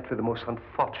carried it met with the most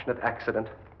unfortunate accident.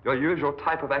 Your usual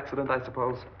type of accident, I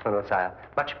suppose? No, no, sire.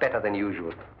 Much better than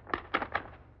usual.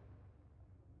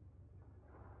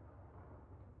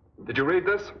 Did you read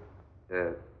this?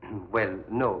 Well,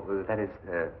 no, that is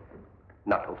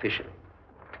not official.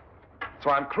 So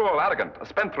I'm cruel, arrogant, a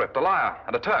spendthrift, a liar,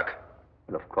 and a Turk.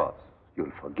 Well, of course,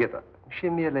 you'll forgive her. She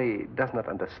merely does not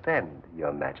understand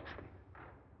Your Majesty.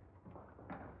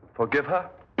 Forgive her?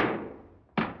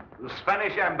 The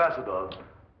Spanish ambassador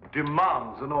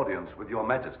demands an audience with Your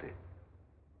Majesty.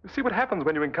 You see what happens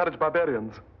when you encourage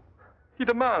barbarians. He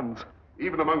demands.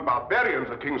 Even among barbarians,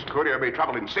 a king's courier may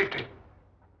travel in safety.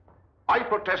 I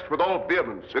protest with all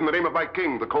vehemence, in the name of my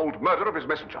king, the cold murder of his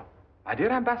messenger. My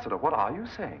dear ambassador, what are you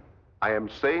saying? I am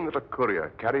saying that a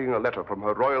courier carrying a letter from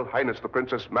Her Royal Highness the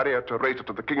Princess Maria Theresa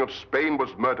to the King of Spain was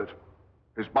murdered.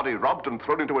 His body robbed and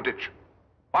thrown into a ditch.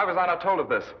 Why was I not told of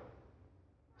this?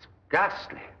 It's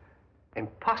ghastly.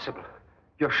 Impossible.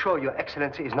 You're sure Your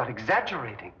Excellency is not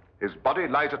exaggerating? His body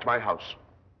lies at my house.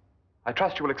 I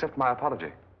trust you will accept my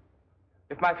apology.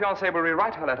 If my fiancée will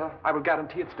rewrite her letter, I will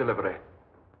guarantee its delivery.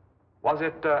 Was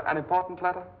it an important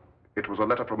letter? It was a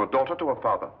letter from a daughter to a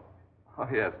father. Oh,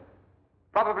 yes.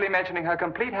 Probably mentioning her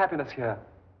complete happiness here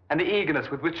and the eagerness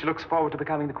with which she looks forward to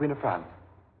becoming the Queen of France.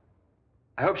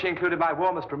 I hope she included my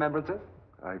warmest remembrances.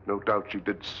 I've no doubt she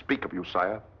did speak of you,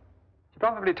 sire. She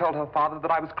probably told her father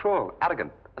that I was cruel,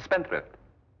 arrogant, a spendthrift.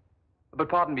 But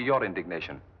pardon me your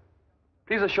indignation.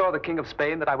 Please assure the King of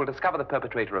Spain that I will discover the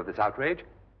perpetrator of this outrage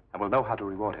and will know how to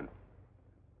reward him.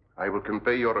 I will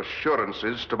convey your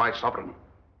assurances to my sovereign.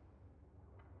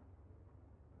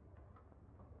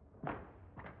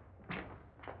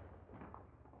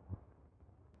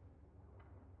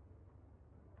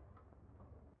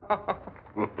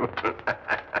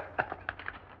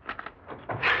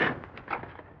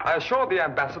 I assured the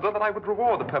ambassador that I would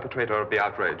reward the perpetrator of the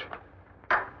outrage.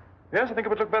 Yes, I think it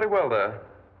would look very well there.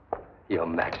 Your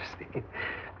Majesty.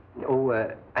 Oh,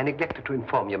 I neglected to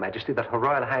inform Your Majesty that Her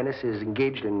Royal Highness is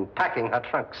engaged in packing her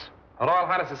trunks. Her Royal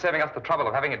Highness is saving us the trouble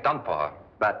of having it done for her.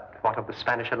 But what of the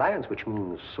Spanish alliance, which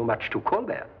means so much to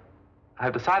Colbert? I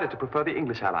have decided to prefer the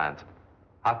English alliance.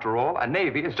 After all, a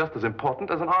navy is just as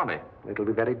important as an army. It'll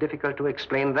be very difficult to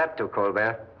explain that to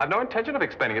Colbert. I've no intention of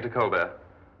explaining it to Colbert.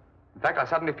 In fact, I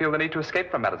suddenly feel the need to escape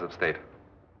from matters of state.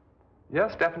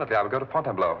 Yes, definitely, I will go to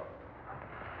Fontainebleau.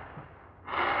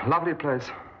 Lovely place,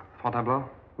 Fontainebleau.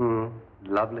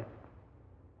 Lovely.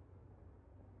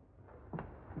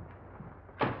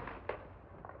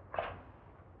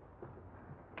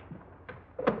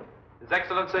 His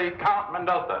Excellency, Count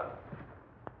Mendoza.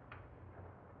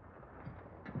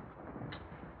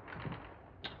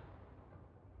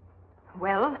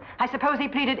 Well, I suppose he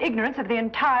pleaded ignorance of the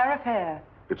entire affair.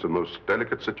 It's a most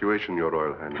delicate situation, Your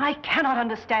Royal Highness. I cannot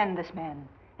understand this man.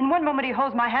 In one moment he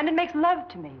holds my hand and makes love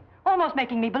to me, almost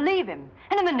making me believe him.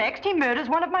 And in the next he murders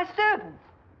one of my servants.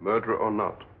 Murderer or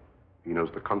not, he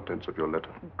knows the contents of your letter.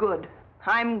 Good.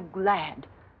 I'm glad.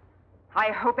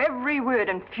 I hope every word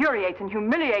infuriates and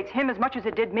humiliates him as much as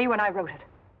it did me when I wrote it.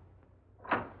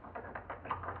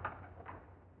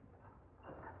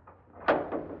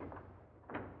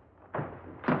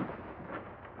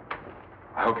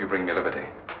 I hope you bring me liberty.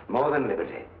 More than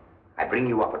liberty. I bring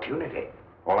you opportunity.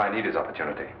 All I need is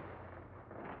opportunity.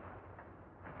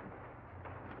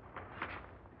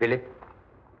 Philip,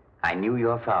 I knew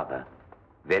your father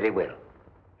very well.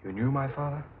 You knew my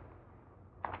father?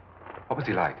 What was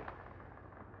he like?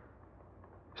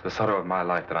 It's the sorrow of my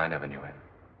life that I never knew him.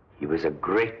 He was a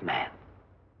great man.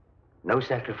 No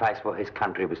sacrifice for his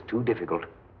country was too difficult.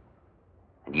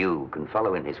 And you can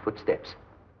follow in his footsteps.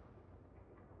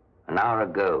 An hour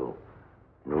ago,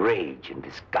 in rage and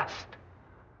disgust,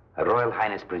 Her Royal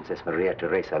Highness Princess Maria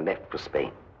Theresa left for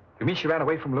Spain. You mean she ran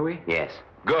away from Louis? Yes.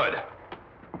 Good.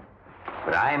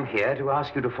 But I am here to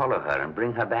ask you to follow her and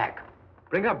bring her back.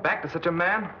 Bring her back to such a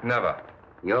man? Never.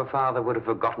 Your father would have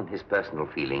forgotten his personal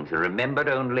feelings and remembered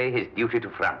only his duty to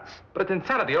France. But it's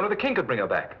insanity. Only the king could bring her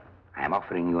back. I am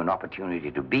offering you an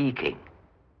opportunity to be king,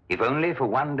 if only for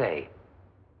one day.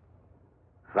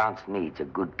 France needs a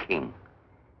good king.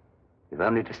 If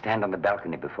only to stand on the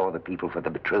balcony before the people for the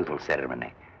betrothal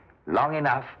ceremony, long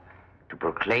enough to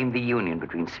proclaim the union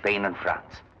between Spain and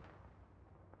France.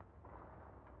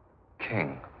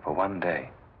 King, for one day.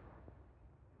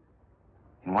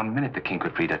 In 1 minute, the king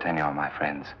could free D'Artagnan, my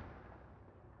friends.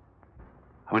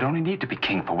 I would only need to be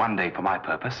king for one day for my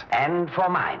purpose. And for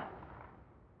mine.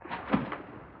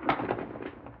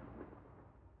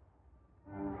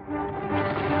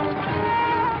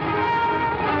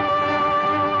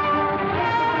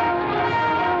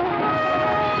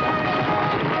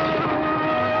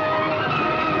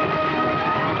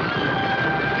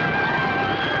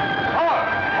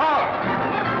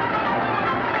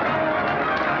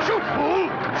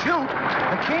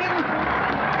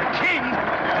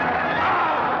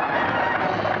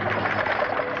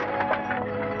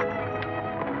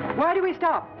 Why do we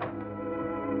stop?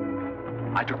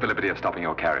 I took the liberty of stopping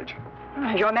your carriage.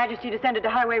 Has Your Majesty descended to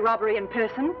highway robbery in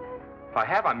person? If I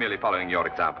have, I'm merely following your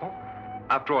example.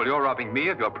 After all, you're robbing me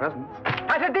of your presence.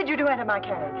 I forbid you to enter my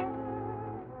carriage.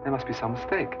 There must be some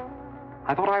mistake.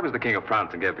 I thought I was the King of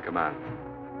France and gave the command.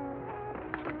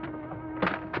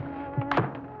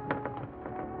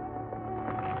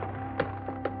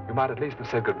 You might at least have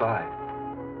said goodbye.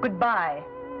 Goodbye.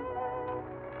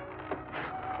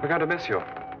 We're going to miss you.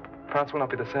 France will not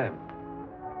be the same.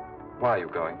 Why are you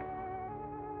going?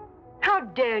 How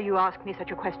dare you ask me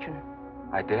such a question?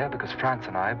 I dare because France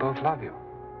and I both love you.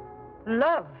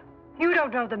 Love? You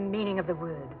don't know the meaning of the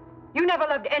word. You never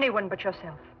loved anyone but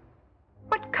yourself.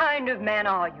 What kind of man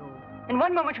are you? In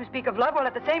one moment you speak of love, while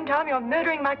at the same time you're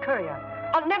murdering my courier.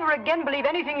 I'll never again believe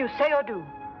anything you say or do.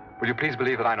 Will you please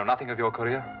believe that I know nothing of your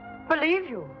courier? Believe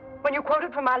you? When you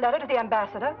quoted from my letter to the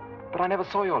ambassador? But I never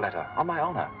saw your letter, on my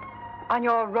honor. On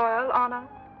your royal honor?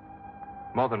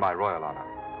 More than my royal honor,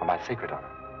 on my sacred honor.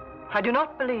 I do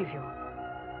not believe you.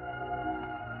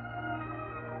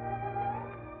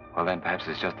 Well, then, perhaps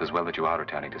it's just as well that you are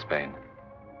returning to Spain.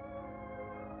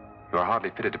 You are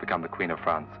hardly fitted to become the Queen of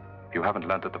France if you haven't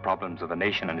learned that the problems of a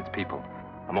nation and its people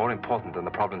are more important than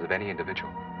the problems of any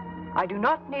individual. I do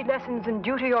not need lessons in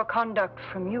duty or conduct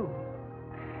from you.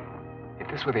 If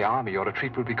this were the army, your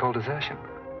retreat would be called desertion.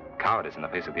 Cowardice in the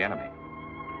face of the enemy.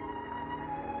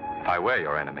 If I were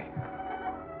your enemy.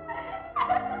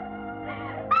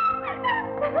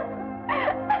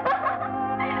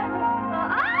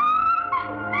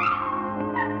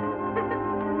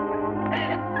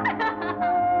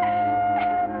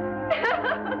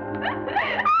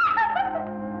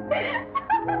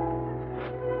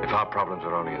 If our problems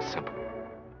were only as simple.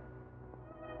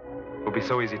 It would be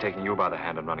so easy taking you by the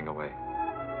hand and running away.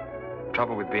 The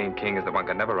trouble with being king is that one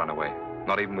can never run away,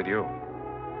 not even with you.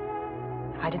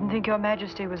 I didn't think Your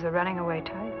Majesty was the running away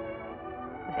type.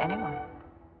 With anyone.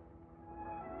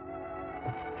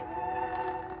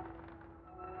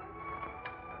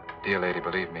 Dear lady,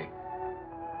 believe me,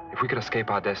 if we could escape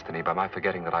our destiny by my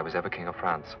forgetting that I was ever King of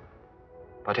France,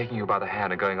 by taking you by the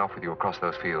hand and going off with you across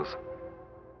those fields,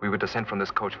 we would descend from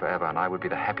this coach forever, and I would be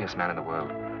the happiest man in the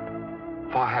world.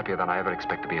 Far happier than I ever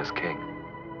expect to be as king.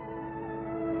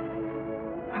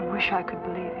 I wish I could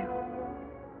believe you.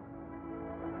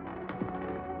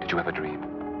 Did you ever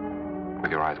dream? With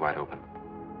your eyes wide open?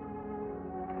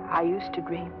 I used to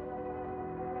dream.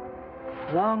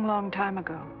 A long, long time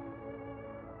ago.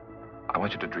 I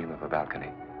want you to dream of a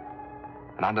balcony.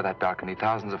 And under that balcony,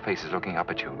 thousands of faces looking up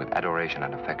at you with adoration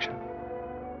and affection.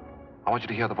 I want you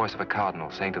to hear the voice of a cardinal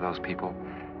saying to those people,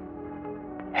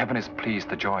 "Heaven is pleased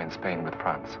to join Spain with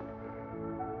France."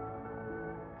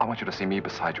 I want you to see me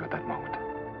beside you at that moment.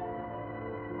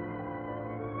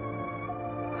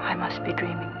 I must be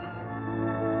dreaming.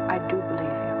 I do believe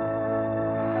you.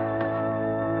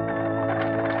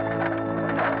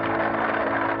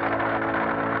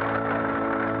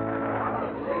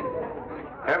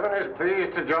 Heaven is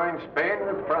pleased to join Spain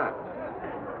with France.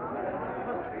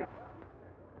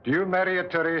 Do you, Maria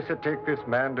Teresa, take this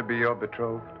man to be your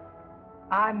betrothed?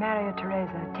 I, Maria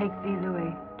Teresa, take thee,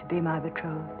 Louis, to be my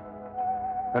betrothed.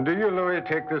 And do you, Louis,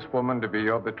 take this woman to be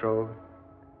your betrothed?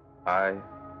 I,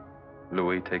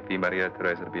 Louis, take thee, Maria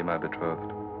Teresa, to be my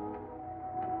betrothed.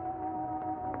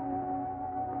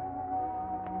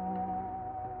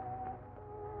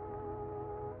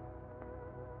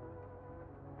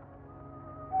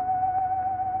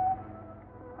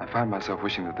 I find myself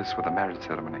wishing that this were the marriage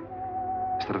ceremony,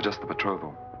 instead of just the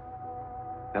betrothal.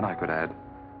 Then I could add,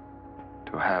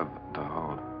 to have the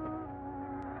whole.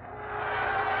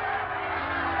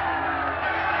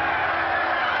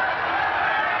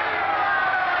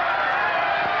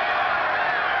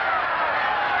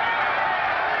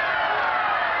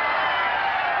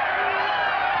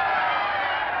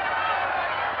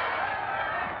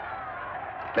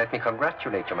 Let me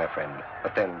congratulate you, my friend.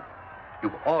 But then,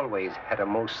 you've always had a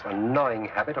most annoying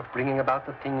habit of bringing about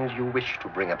the things you wish to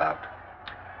bring about.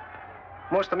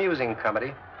 Most amusing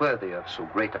comedy, worthy of so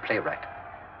great a playwright.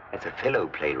 As a fellow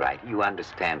playwright, you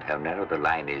understand how narrow the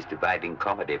line is dividing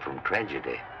comedy from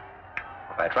tragedy.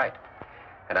 Quite right.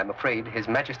 And I'm afraid His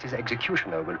Majesty's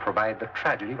executioner will provide the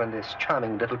tragedy when this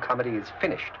charming little comedy is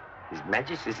finished. His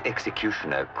Majesty's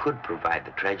executioner could provide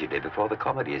the tragedy before the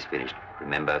comedy is finished.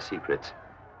 Remember our secrets.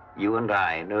 You and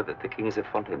I know that the king is a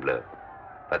Fontainebleau,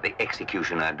 but the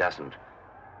executioner doesn't.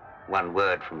 One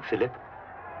word from Philip.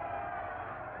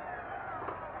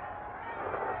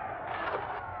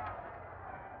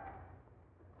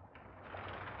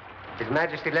 His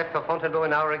Majesty left for Fontainebleau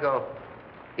an hour ago.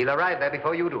 He'll arrive there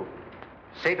before you do.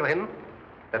 Say to him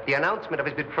that the announcement of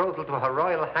his betrothal to Her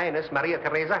Royal Highness Maria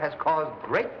Theresa has caused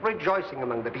great rejoicing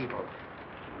among the people.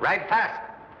 Ride fast.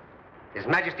 His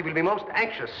Majesty will be most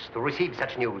anxious to receive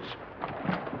such news.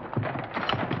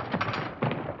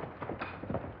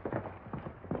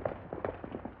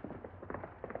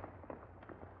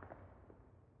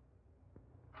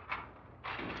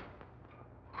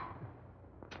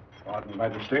 Pardon,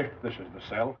 Majesty. This is the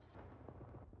cell.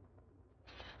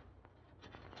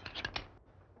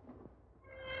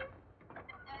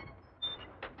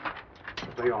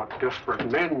 They are desperate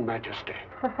men, Majesty.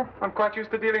 I'm quite used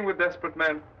to dealing with desperate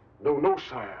men. No, no,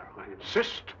 sire. I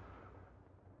insist.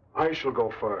 I shall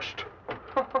go first.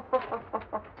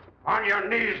 On your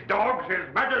knees, dogs,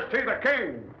 His Majesty the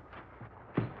King.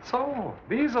 So,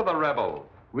 these are the rebels.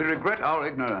 We regret our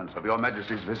ignorance of your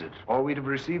Majesty's visit, or we'd have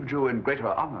received you in greater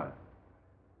honor.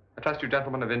 I trust you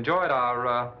gentlemen have enjoyed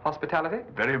our hospitality?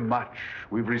 Very much.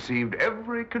 We've received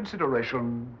every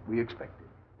consideration we expected.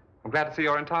 I'm glad to see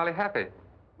you're entirely happy.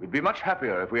 We'd be much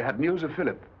happier if we had news of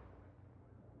Philip.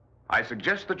 I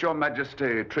suggest that your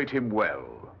Majesty treat him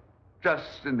well,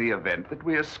 just in the event that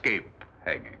we escape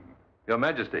hanging. Your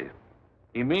Majesty,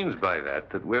 he means by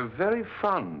that we're very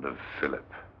fond of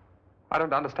Philip. I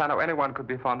don't understand how anyone could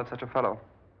be fond of such a fellow.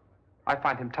 I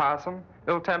find him tiresome,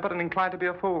 ill-tempered, and inclined to be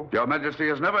a fool. Your Majesty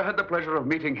has never had the pleasure of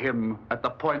meeting him at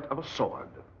the point of a sword.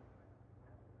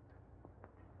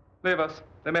 Leave us.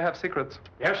 They may have secrets.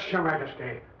 Yes, Your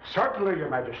Majesty. Certainly, Your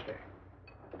Majesty.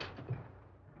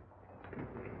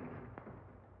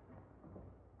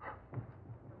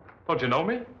 Don't you know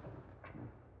me?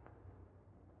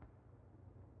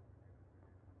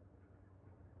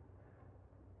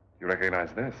 You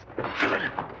recognize this?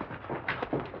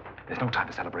 There's no time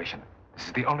for celebration. This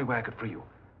is the only way I could free you.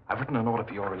 I've written an order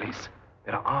for your release.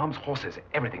 There are arms, horses,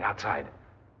 everything outside.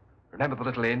 Remember the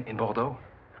little inn in Bordeaux?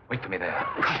 Wait for me there.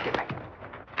 Get back.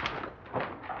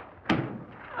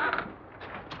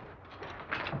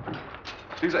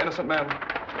 These are innocent men.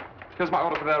 Here's my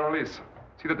order for their release.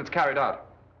 See that it's carried out.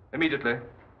 Immediately.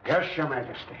 Yes, Your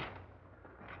Majesty.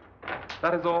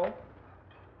 That is all.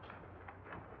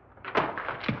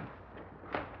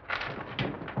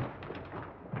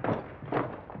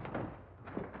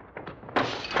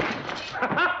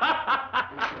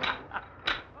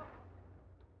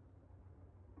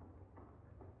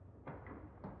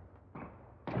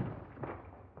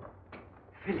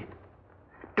 Philip,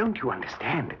 don't you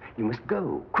understand? You must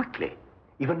go, quickly.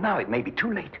 Even now, it may be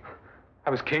too late.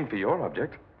 I was king for your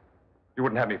object. You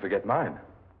wouldn't have me forget mine.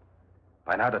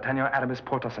 By now, D'Artagnan, Aramis,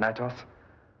 Porthos, and Athos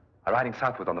are riding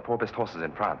southward on the 4 best horses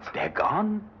in France. They're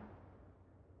gone?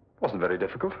 Wasn't very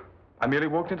difficult. I merely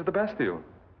walked into the Bastille.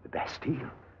 The Bastille?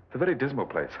 It's a very dismal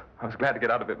place. I was glad to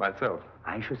get out of it myself.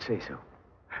 I should say so.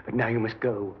 But now you must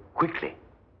go, quickly.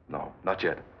 No, not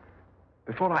yet.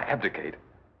 Before I abdicate,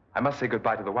 I must say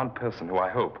goodbye to the one person who I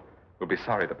hope will be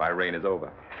sorry that my reign is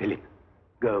over. Philip,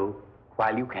 go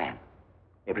while you can.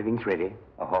 Everything's ready.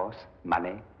 A horse,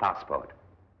 money, passport.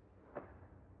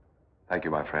 Thank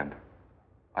you, my friend.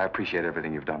 I appreciate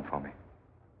everything you've done for me.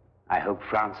 I hope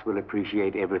France will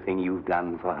appreciate everything you've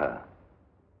done for her.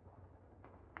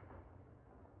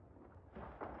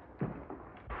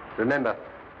 Remember,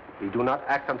 we do not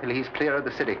act until he's clear of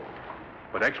the city.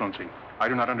 But, Excellency, I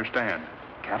do not understand.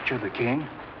 Capture the king?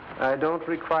 I don't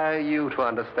require you to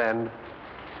understand.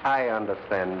 I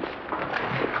understand.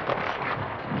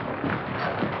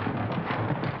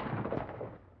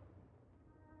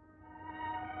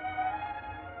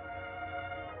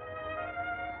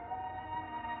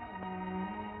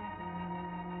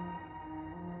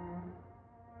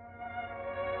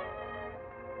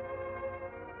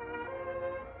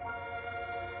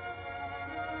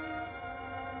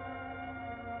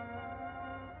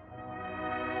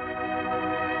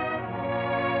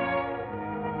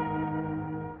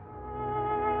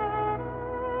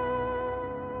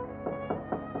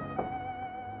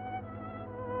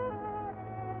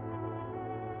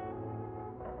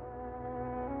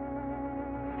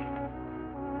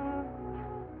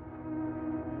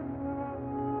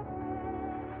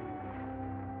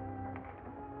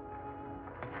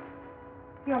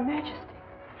 Your Majesty.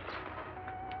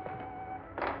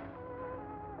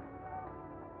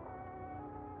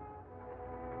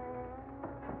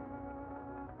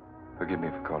 Forgive me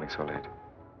for calling so late.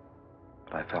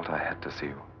 But I felt I had to see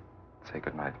you. Say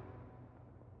goodnight.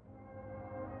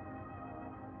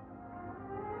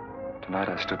 Tonight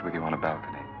I stood with you on a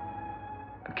balcony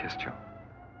and kissed you.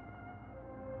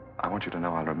 I want you to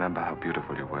know I'll remember how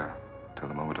beautiful you were till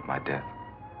the moment of my death.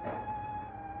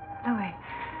 Louis,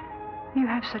 you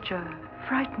have such a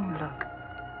frightened look.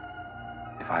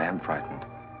 If I am frightened,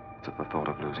 it's at the thought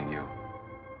of losing you.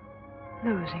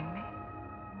 Losing me?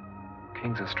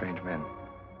 Kings are strange men.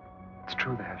 It's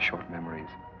true they have short memories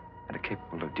and are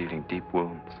capable of dealing deep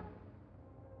wounds.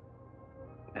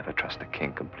 Never trust a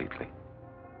king completely.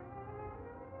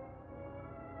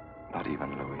 Not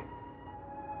even Louis.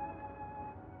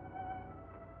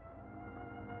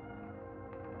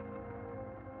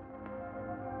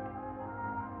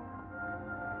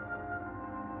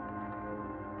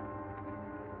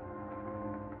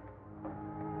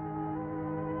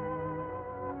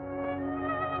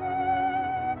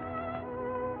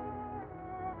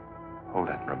 Hold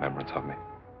that in remembrance of me.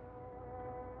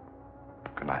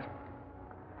 Good night.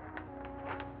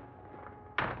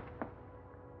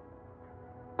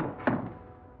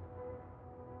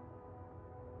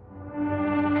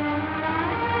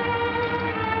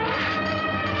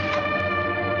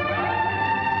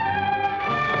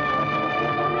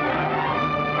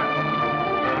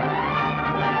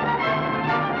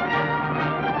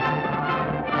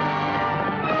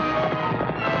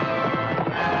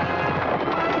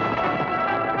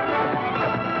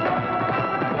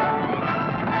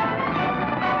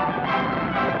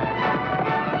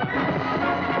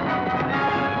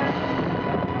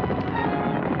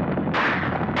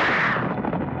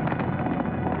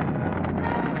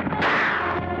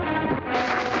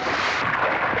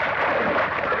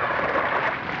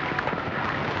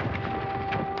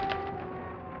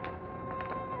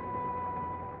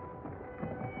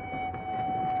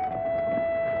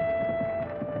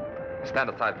 Stand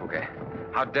aside, Fouquet.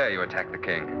 How dare you attack the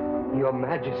king? Your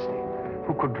Majesty,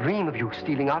 who could dream of you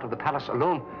stealing out of the palace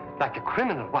alone like a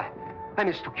criminal? Why, I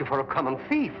mistook you for a common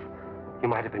thief. You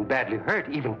might have been badly hurt,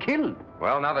 even killed.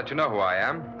 Well, now that you know who I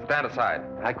am, stand aside.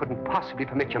 I couldn't possibly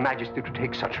permit your Majesty to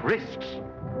take such risks.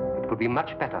 It would be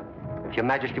much better if your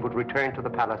Majesty would return to the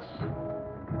palace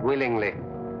willingly.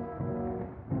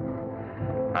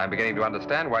 I'm beginning to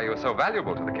understand why you are so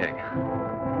valuable to the king.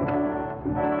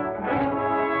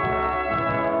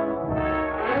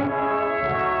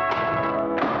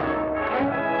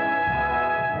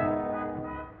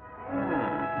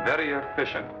 Very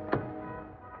efficient.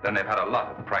 Then they've had a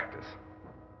lot of practice.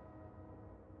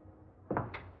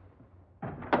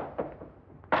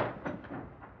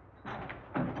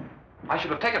 I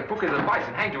should have taken Fouquet's advice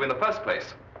and hanged you in the first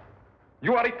place.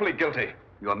 You are equally guilty.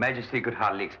 Your Majesty could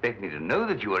hardly expect me to know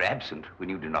that you were absent when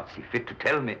you do not see fit to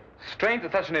tell me. Strange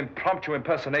that such an impromptu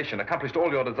impersonation accomplished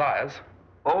all your desires.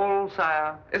 All,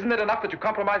 sire? Isn't it enough that you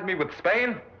compromised me with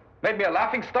Spain? Made me a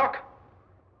laughingstock?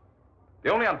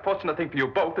 The only unfortunate thing for you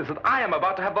both is that I am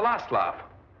about to have the last laugh.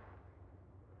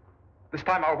 This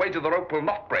time I'll wager the rope will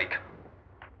not break.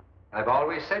 I've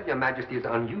always said your Majesty is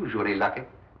unusually lucky.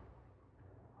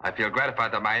 I feel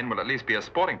gratified that my end will at least be a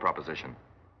sporting proposition.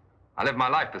 I live my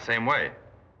life the same way.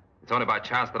 It's only by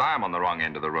chance that I am on the wrong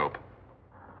end of the rope.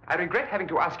 I regret having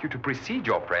to ask you to precede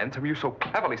your friends whom you so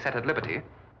cleverly set at liberty,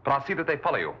 but I'll see that they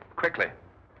follow you, quickly.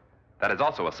 That is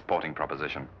also a sporting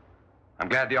proposition. I'm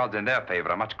glad the odds in their favor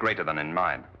are much greater than in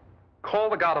mine. Call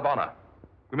the guard of honor.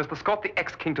 We must escort the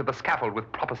ex-king to the scaffold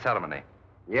with proper ceremony.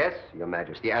 Yes, your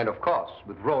Majesty, and of course,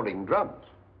 with rolling drums.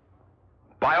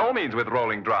 By all means with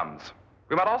rolling drums.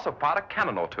 We might also fire a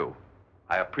cannon or two.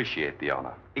 I appreciate the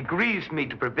honor. It grieves me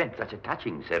to prevent such a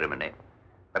touching ceremony.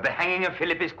 But the hanging of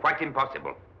Philip is quite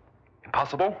impossible.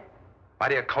 Impossible? My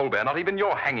dear Colbert, not even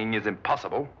your hanging is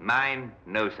impossible. Mine,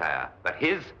 no, sire. But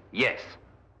his, yes.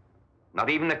 Not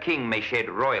even a king may shed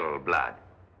royal blood.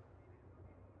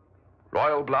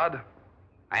 Royal blood?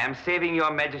 I am saving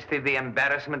your Majesty the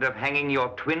embarrassment of hanging your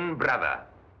twin brother.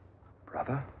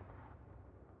 Brother?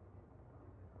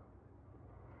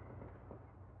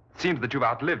 Seems that you've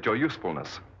outlived your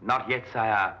usefulness. Not yet,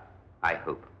 sire. I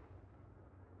hope.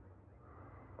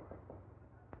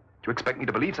 Do you expect me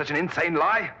to believe such an insane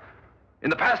lie? In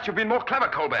the past, you've been more clever,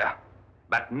 Colbert.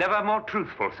 But never more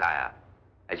truthful, sire,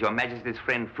 as your Majesty's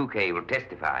friend Fouquet will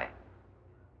testify.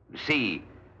 You see,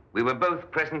 we were both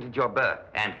present at your birth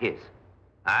and his.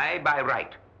 I by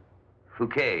right.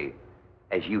 Fouquet,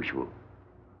 as usual.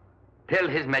 Tell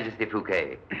His Majesty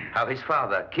Fouquet how his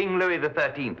father, King Louis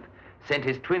XIII, sent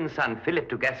his twin son Philip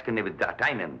to Gascony with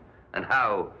D'Artagnan, and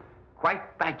how,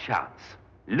 quite by chance,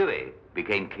 Louis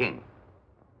became king.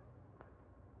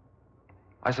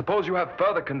 I suppose you have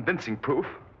further convincing proof.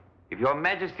 If Your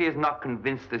Majesty is not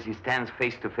convinced as he stands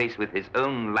face to face with his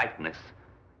own likeness,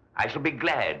 I shall be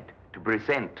glad to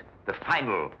present the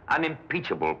final,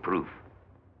 unimpeachable proof.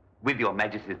 With Your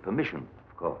Majesty's permission,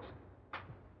 of course.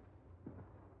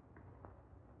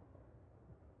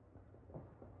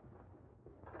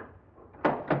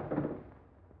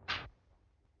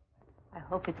 I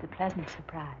hope it's a pleasant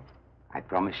surprise. I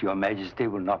promise Your Majesty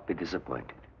will not be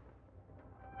disappointed.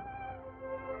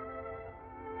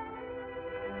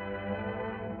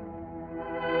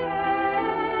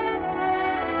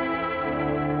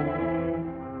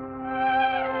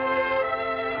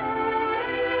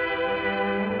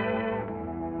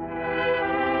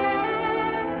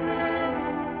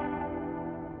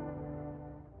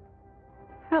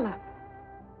 Philip.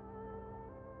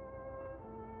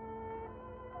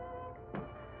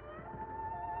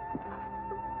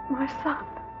 My son.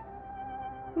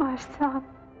 My son.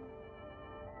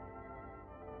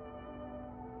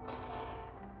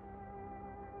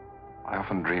 I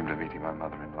often dreamed of meeting my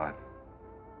mother in life.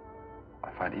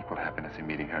 I find equal happiness in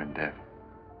meeting her in death.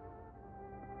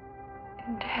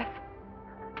 In death.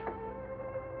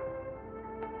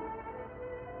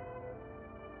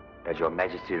 Does Your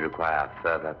Majesty require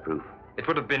further proof? It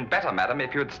would have been better, madam,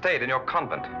 if you had stayed in your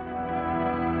convent.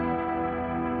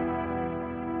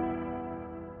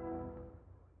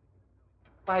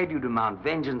 Why do you demand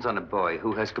vengeance on a boy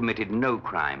who has committed no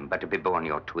crime but to be born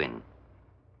your twin?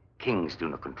 Kings do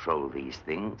not control these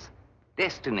things.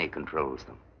 Destiny controls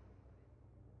them.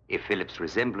 If Philip's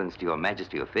resemblance to Your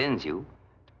Majesty offends you,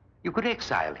 you could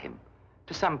exile him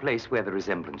to some place where the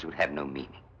resemblance would have no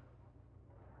meaning.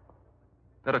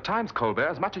 There are times, Colbert,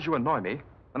 as much as you annoy me,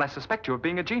 when I suspect you of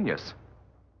being a genius.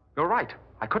 You're right.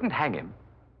 I couldn't hang him.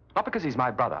 Not because he's my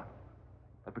brother,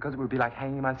 but because it would be like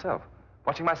hanging myself,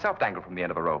 watching myself dangle from the end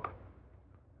of a rope.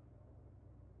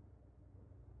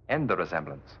 End the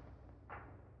resemblance.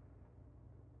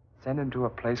 Send him to a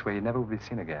place where he never will be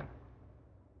seen again.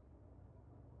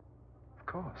 Of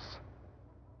course.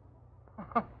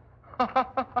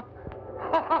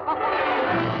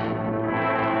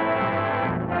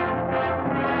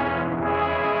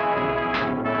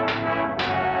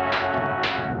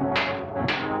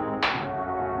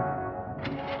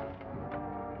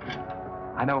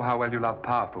 I know how well you love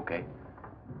power, Fouquet.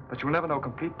 But you'll never know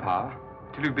complete power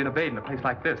till you've been obeyed in a place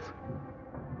like this.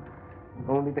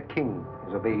 Only the king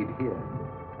is obeyed here.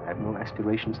 I have no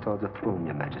aspirations towards the throne,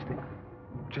 Your Majesty.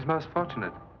 Which is most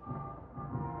fortunate.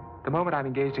 The moment I'm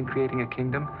engaged in creating a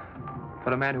kingdom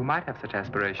for a man who might have such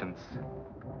aspirations.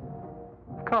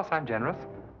 Of course, I'm generous.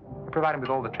 I provide him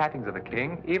with all the trappings of a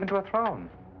king, even to a throne.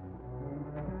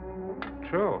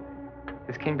 True.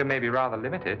 His kingdom may be rather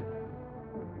limited.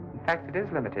 In fact, it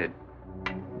is limited.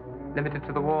 Limited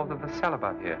to the walls of the cell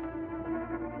above here.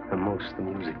 A most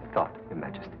amusing thought, Your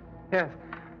Majesty. Yes.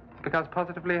 It becomes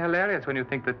positively hilarious when you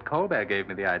think that Colbert gave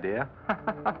me the idea.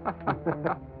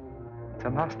 It's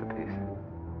a masterpiece.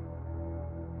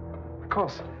 Of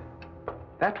course,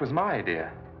 that was my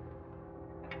idea.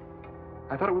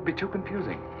 I thought it would be too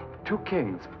confusing. Two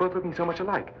kings, both looking so much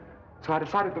alike. So I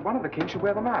decided that one of the kings should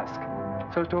wear the mask,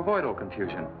 so as to avoid all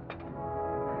confusion.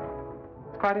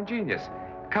 It's quite ingenious.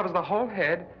 It covers the whole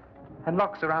head and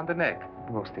locks around the neck.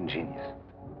 Most ingenious.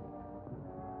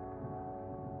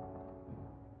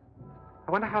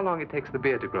 I wonder how long it takes the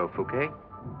beard to grow, Fouquet.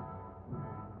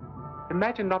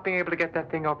 Imagine not being able to get that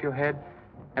thing off your head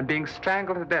and being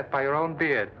strangled to death by your own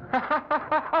beard.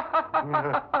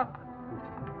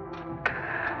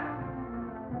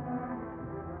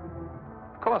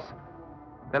 Of course,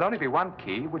 there'll only be one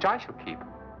key, which I shall keep.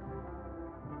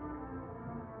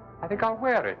 I think I'll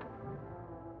wear it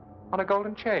on a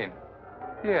golden chain,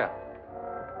 here,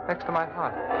 next to my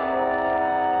heart.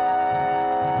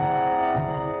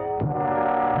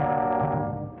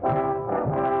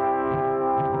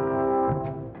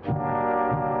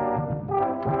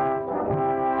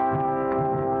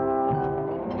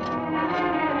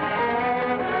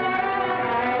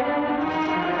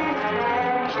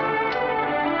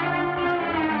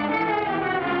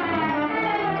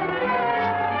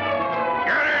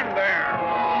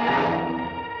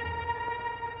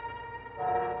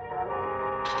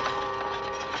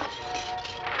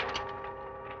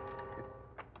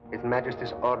 His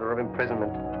Majesty's order of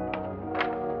imprisonment.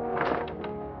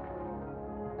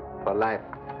 For life.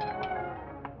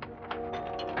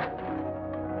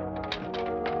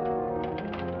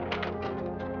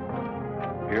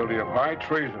 Guilty of high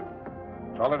treason,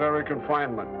 solitary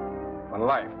confinement, for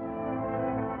life.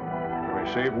 To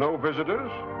receive no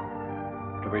visitors,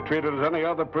 to be treated as any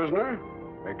other prisoner,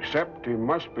 except he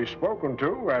must be spoken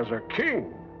to as a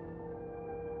king.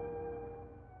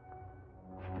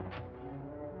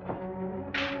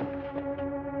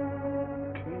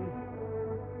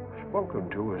 spoken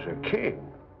to as a king.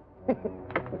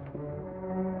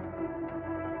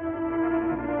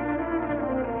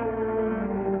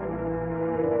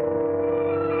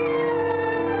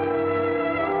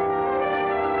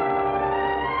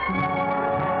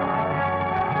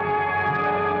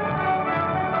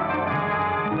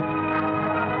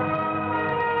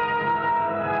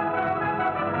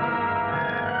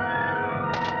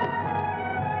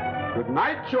 Good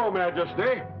night, Your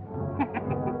Majesty.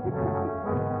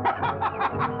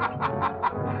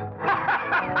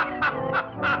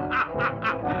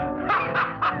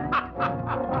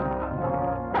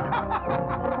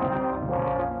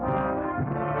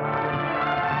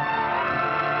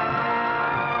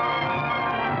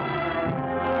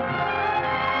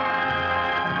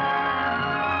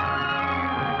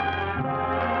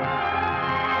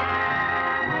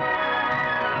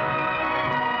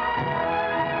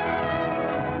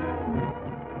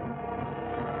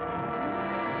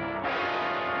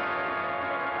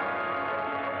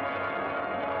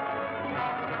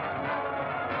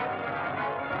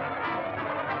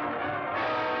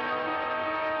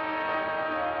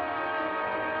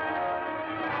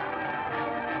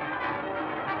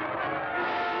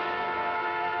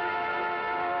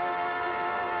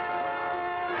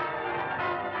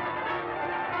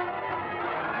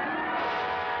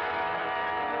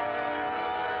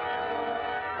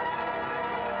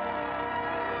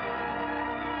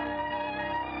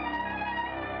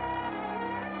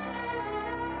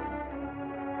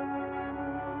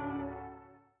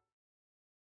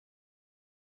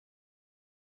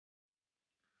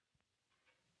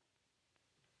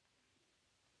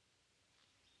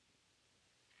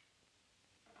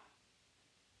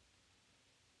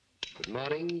 Good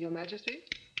morning, Your Majesty.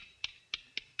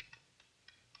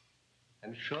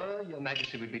 I'm sure Your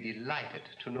Majesty will be delighted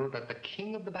to know that the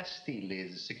King of the Bastille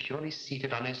is securely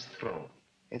seated on his throne.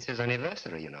 It's his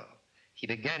anniversary, you know. He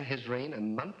began his reign a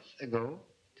month ago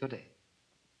today.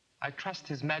 I trust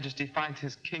His Majesty finds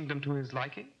his kingdom to his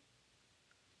liking.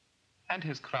 And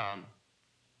his crown.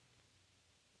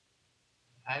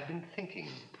 I've been thinking.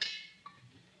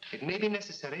 It may be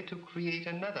necessary to create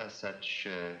another such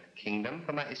kingdom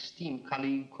for my esteemed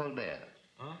colleague Colbert.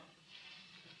 Huh?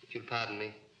 If you'll pardon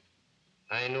me,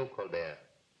 I know Colbert.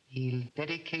 He'll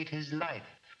dedicate his life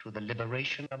to the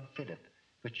liberation of Philip,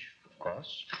 which, of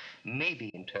course, may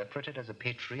be interpreted as a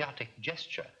patriotic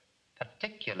gesture,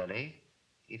 particularly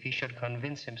if he should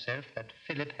convince himself that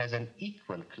Philip has an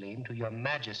equal claim to Your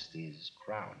Majesty's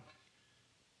crown.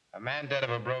 A man dead of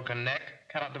a broken neck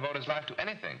cannot devote his life to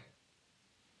anything.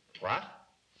 What?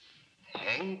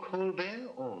 Hang Colbert?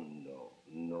 Oh, no.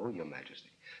 No, Your Majesty.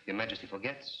 Your Majesty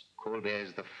forgets Colbert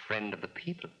is the friend of the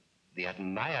people. They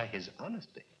admire his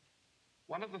honesty.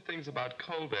 One of the things about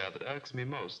Colbert that irks me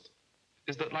most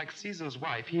is that, like Caesar's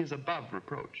wife, he is above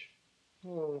reproach.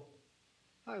 Oh,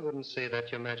 I wouldn't say that,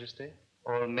 Your Majesty.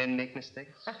 All men make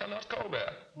mistakes. Not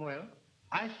Colbert. Well,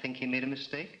 I think he made a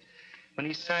mistake when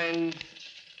he signed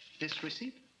this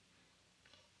receipt.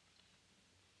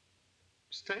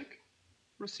 Mistake?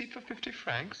 Receipt for 50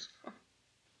 francs?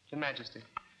 Your Majesty,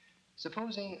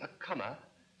 supposing a comma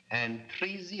and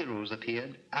 3 zeros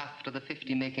appeared after the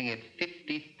 50, making it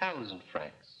 50,000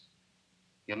 francs.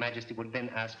 Your Majesty would then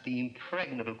ask the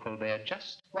impregnable Colbert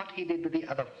just what he did with the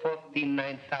other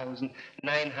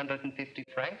 49,950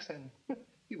 francs, and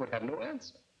he would have no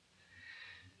answer.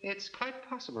 It's quite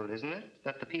possible, isn't it,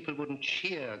 that the people wouldn't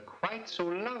cheer quite so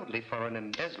loudly for an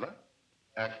embezzler,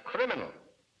 a criminal.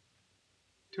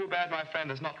 Too bad my friend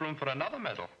has not room for another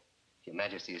medal. Your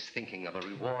Majesty is thinking of a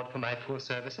reward for my poor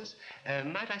services.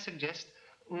 Might I suggest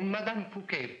Madame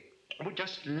Fouquet would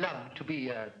just love to be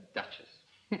a duchess.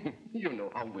 You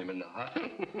know how women are.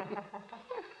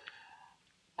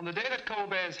 On the day that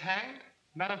Colbert is hanged,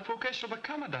 Madame Fouquet shall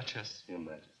become a duchess. Your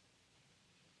Majesty.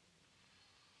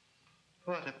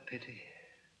 What a pity.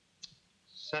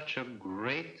 Such a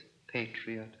great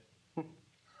patriot.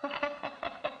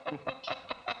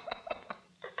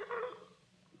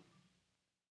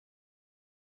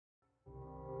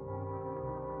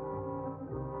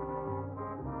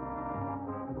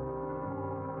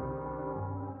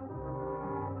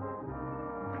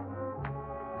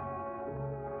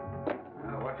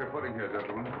 Watch your footing here,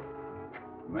 gentlemen.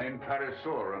 Main Paris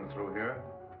sewer runs through here.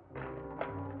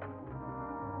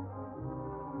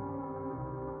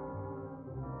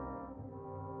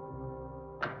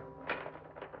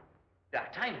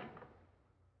 D'Artagnan,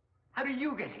 How did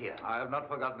you get here? I have not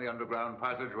forgotten the underground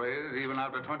passageways, even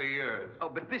after 20 years. Oh,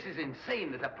 but this is insane.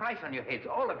 There's a price on your heads,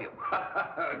 all of you.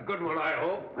 Good one, I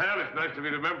hope. Well, it's nice to be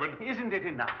remembered. Isn't it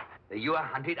enough? You are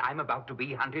hunted, I'm about to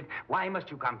be hunted. Why must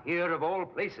you come here of all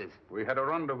places? We had a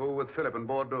rendezvous with Philip in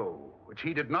Bordeaux, which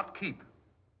he did not keep.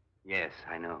 Yes,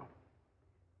 I know.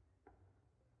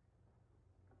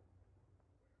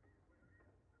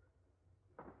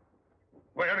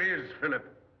 Where is Philip?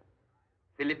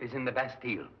 Philip is in the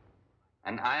Bastille.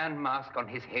 An iron mask on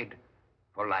his head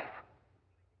for life.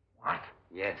 What?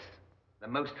 Yes. The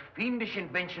most fiendish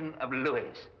invention of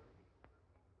Louis.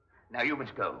 Now you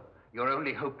must go. Your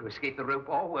only hope to escape the rope,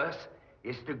 or worse,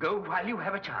 is to go while you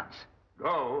have a chance.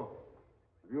 Go?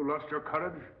 Have you lost your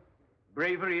courage?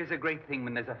 Bravery is a great thing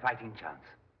when there's a fighting chance.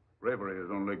 Bravery is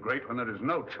only great when there is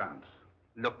no chance.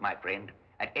 Look, my friend,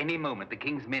 at any moment the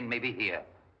king's men may be here.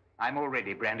 I'm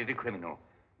already branded a criminal.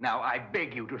 Now I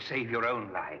beg you to save your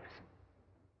own lives.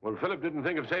 Well, Philip didn't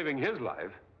think of saving his life.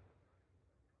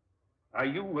 Are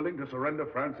you willing to surrender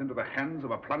France into the hands of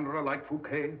a plunderer like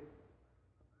Fouquet?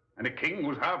 And a king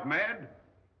who's half mad?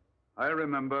 I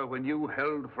remember when you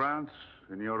held France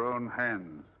in your own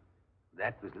hands.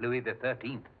 That was Louis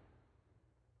XIII.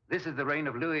 This is the reign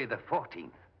of Louis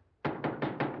XIV.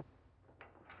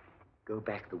 Go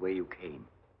back the way you came.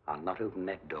 I'll not open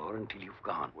that door until you've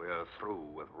gone. We're through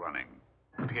with running.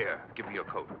 Pierre, give me your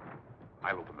coat.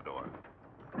 I'll open the door.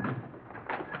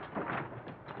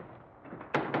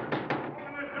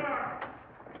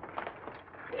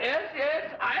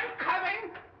 Yes, I'm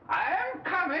coming. I'm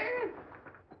coming.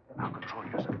 Now control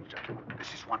yourselves, gentlemen.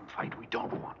 This is one fight we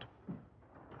don't want.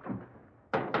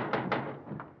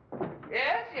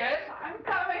 Yes, I'm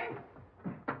coming.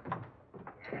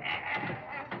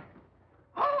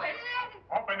 Oh,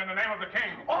 Open in the name of the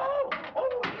king. Oh,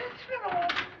 yes, my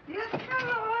lord. Yes, my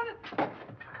lord.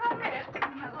 Come in,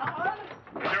 my lord.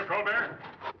 Monsieur Colbert?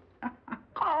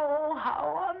 Oh,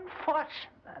 how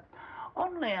unfortunate.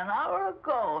 Only an hour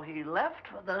ago he left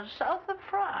for the south of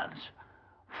France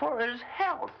for his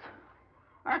health.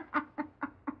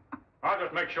 I'll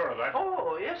just make sure of that.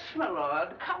 Oh, yes, my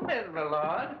lord. Come in, my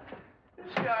lord. You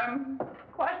see, I'm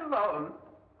quite alone.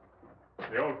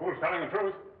 The old fool's telling the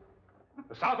truth.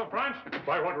 The south of France?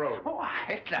 By what road? Oh,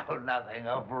 I know nothing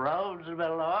of roads, my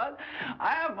lord.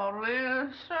 I am only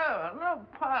a servant. Oh,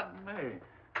 pardon me.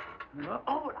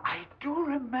 Oh, but I do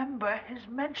remember his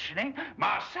mentioning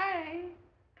Marseille.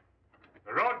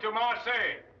 The road to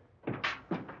Marseille.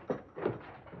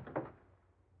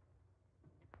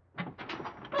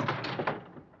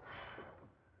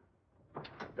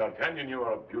 D'Artagnan, you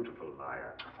are a beautiful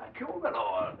liar. Thank you, my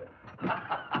lord.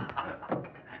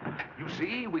 You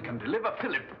see, we can deliver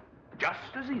Philip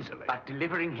just as easily. But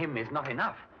delivering him is not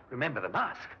enough. Remember the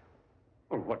mask.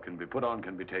 Well, what can be put on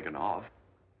can be taken off.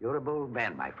 You're a bold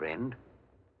man, my friend.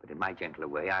 But in my gentler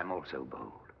way, I'm also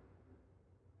bold.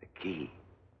 The key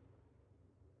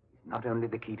is not only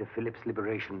the key to Philip's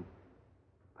liberation,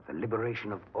 but the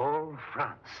liberation of all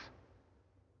France.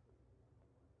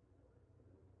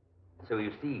 So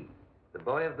you see, the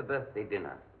boy of the birthday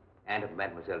dinner and of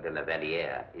Mademoiselle de la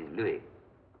Valliere is Louis.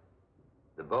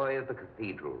 The boy of the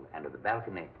cathedral and of the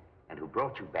balcony and who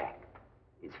brought you back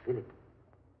is Philip.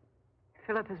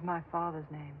 Philip is my father's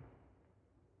name.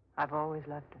 I've always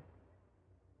loved it.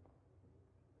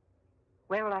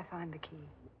 Where will I find the key?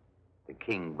 The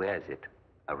king wears it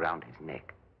around his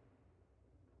neck.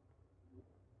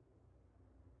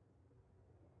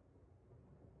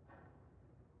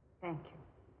 Thank you.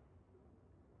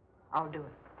 I'll do it.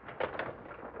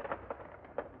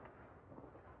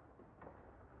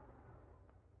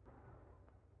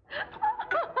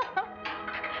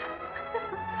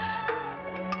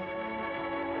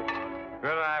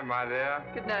 Good night, my dear.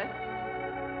 Good night.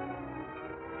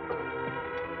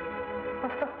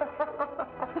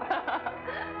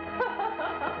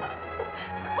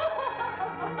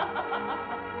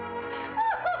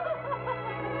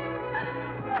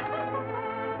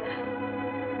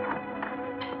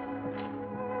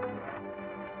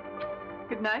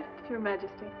 Good night, Your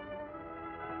Majesty.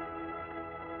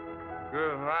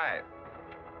 Good night.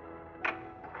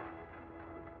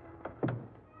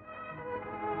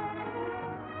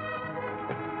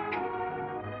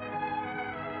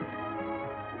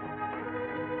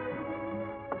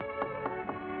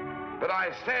 But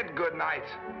I said good night.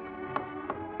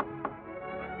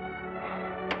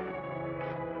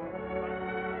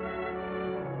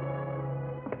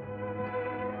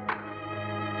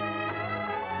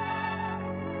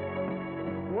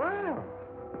 Well,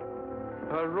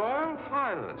 Her Royal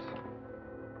Highness.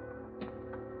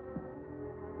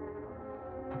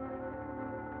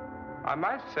 I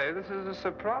might say this is a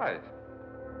surprise,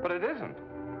 but it isn't.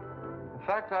 In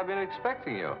fact, I've been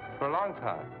expecting you for a long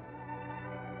time.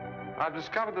 I've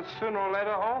discovered that sooner or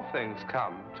later all things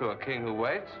come to a king who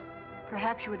waits.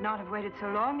 Perhaps you would not have waited so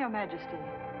long, Your Majesty,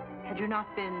 had you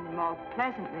not been more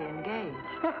pleasantly engaged.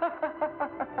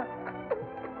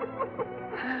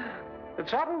 The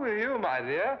trouble with you, my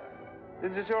dear,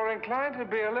 is that you're inclined to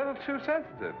be a little too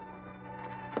sensitive.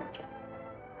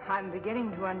 I'm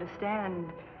beginning to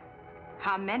understand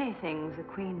how many things a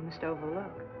queen must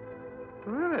overlook.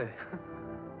 Really?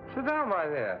 Sit down, my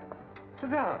dear.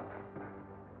 Sit down.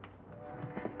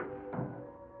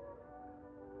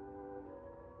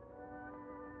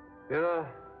 You know,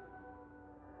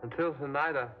 until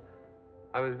tonight,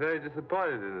 I was very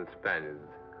disappointed in the Spaniards.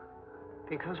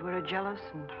 Because we're a jealous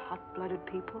and hot-blooded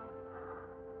people?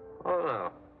 Oh,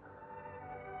 no.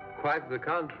 Quite the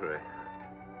contrary.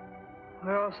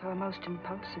 We're also a most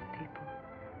impulsive people.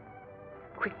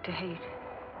 Quick to hate.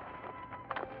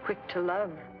 Quick to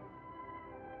love.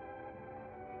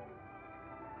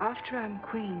 After I'm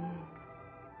queen,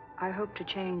 I hope to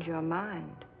change your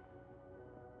mind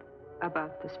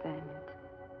about the Spaniards.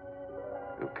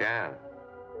 You can.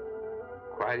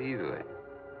 Quite easily.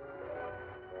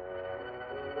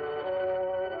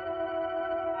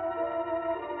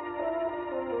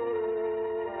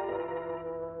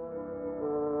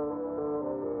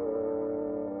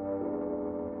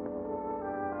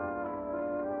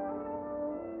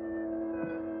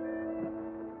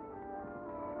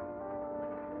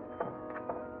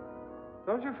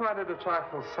 Don't you find it a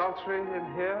trifle sultry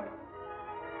in here?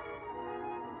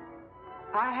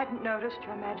 I hadn't noticed,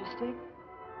 Your Majesty.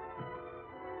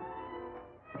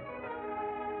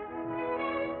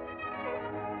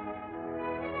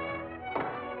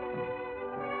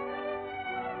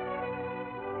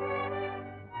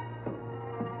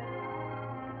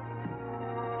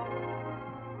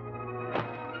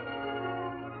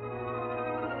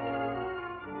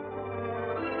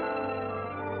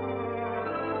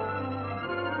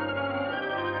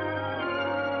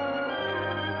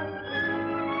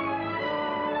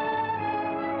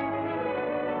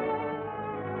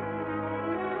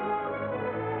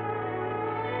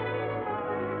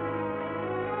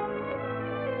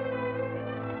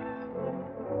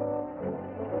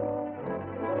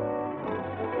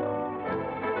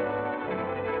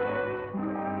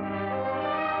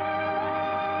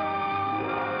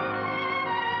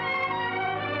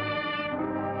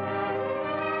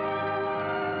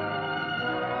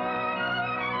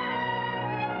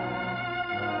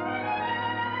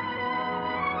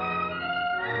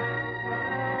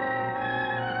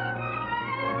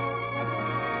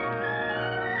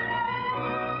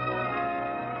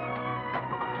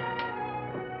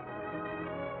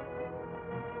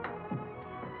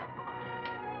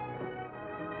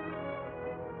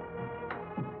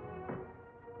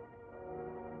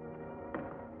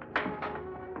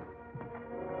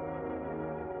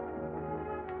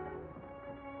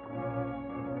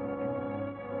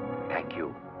 Thank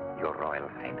you, Your Royal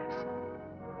Highness.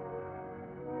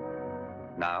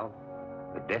 Now,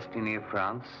 the destiny of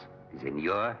France is in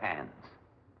your hands.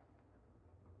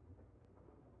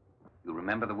 You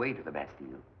remember the way to the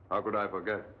Bastille? How could I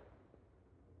forget?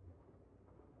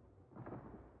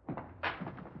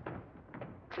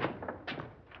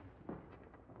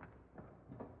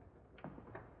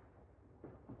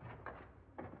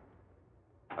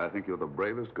 I think you're the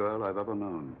bravest girl I've ever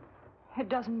known. It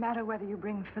doesn't matter whether you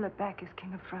bring Philip back as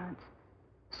King of France,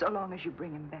 so long as you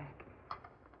bring him back.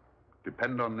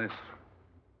 Depend on this.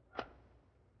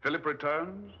 Philip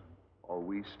returns, or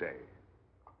we stay.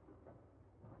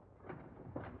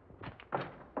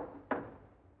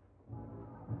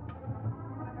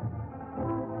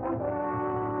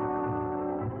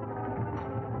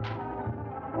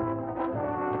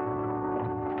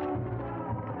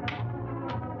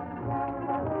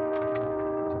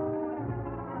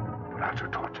 Put out your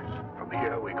torches. From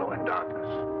here, we go in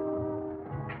darkness.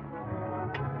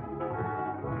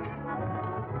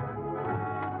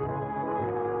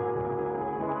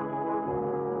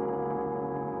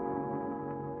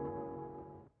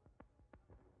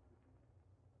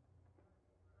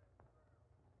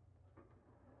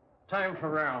 Time for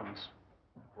rounds.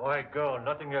 Why go?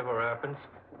 Nothing ever happens.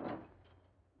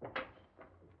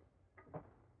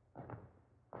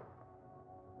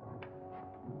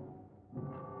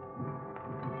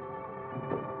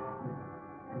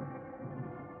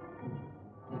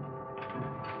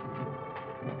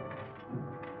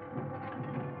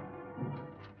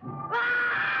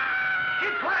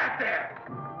 Get quiet there!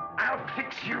 I'll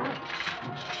fix you.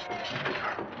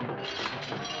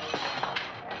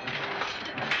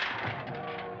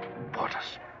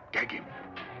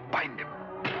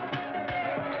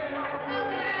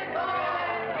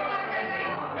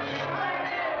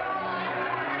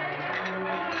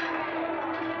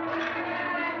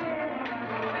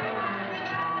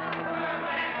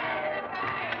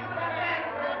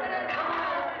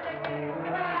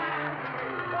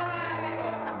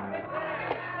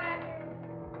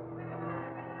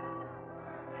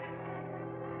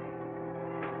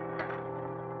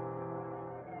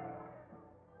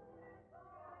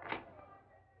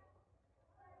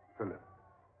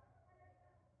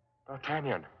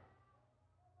 D'Artagnan.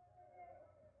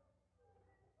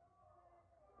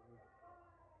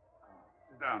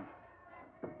 Sit down.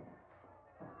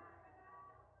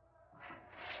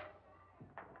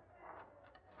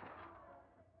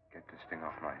 Get this thing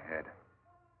off my head.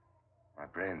 My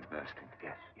brain's bursting.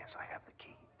 Yes, yes, I have the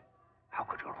key. How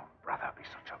could your own brother be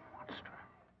such a monster?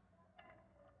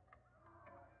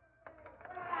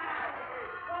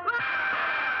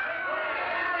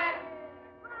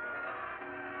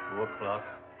 2 o'clock.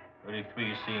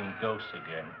 33 seeing ghosts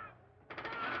again.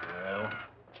 Well.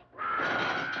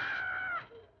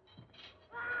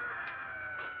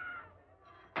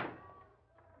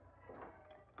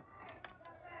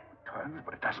 Turns,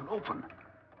 but it doesn't open.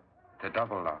 The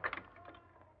double lock.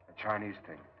 The Chinese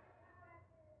thing.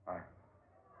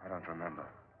 I don't remember.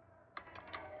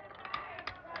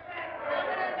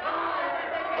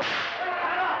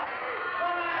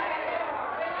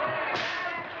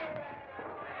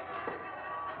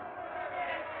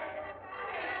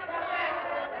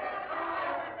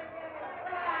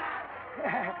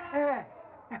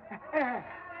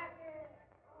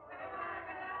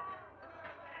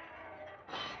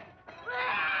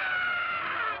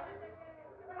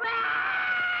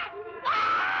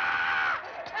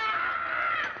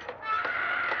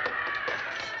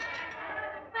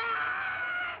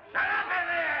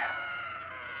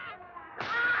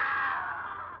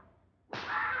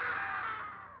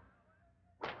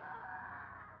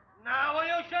 Now will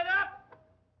you shut up?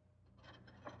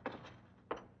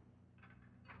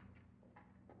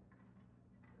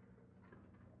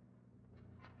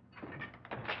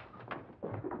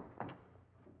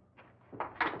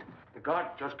 The guard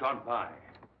just gone by.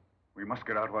 We must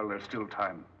get out while there's still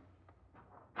time.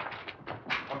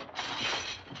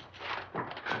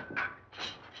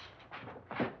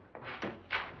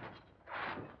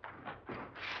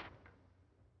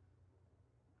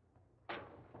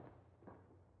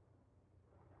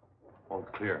 All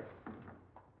clear.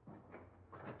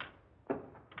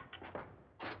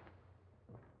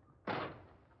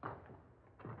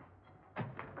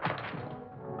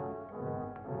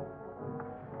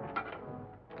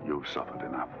 You've suffered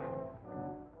enough.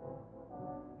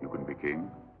 You can be king,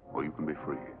 or you can be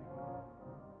free.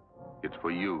 It's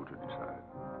for you to decide.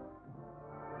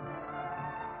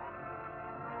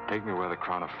 Take me where the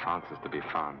crown of France is to be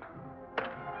found.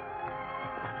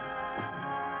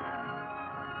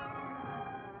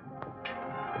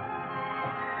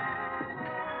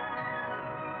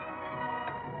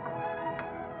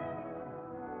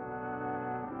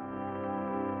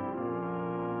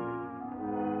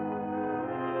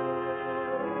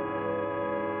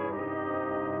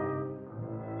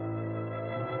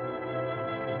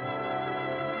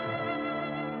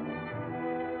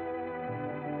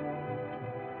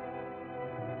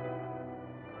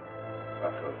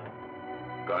 Athos,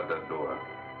 guard that door.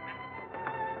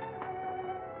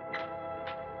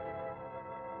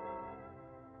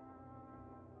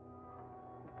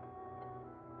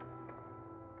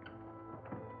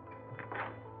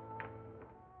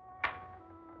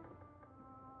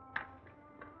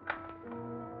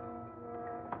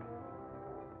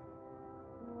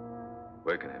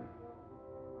 Waken him.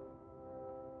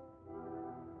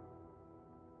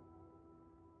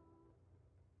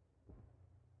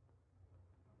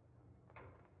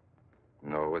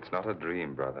 No, it's not a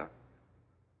dream, brother.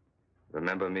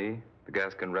 Remember me, the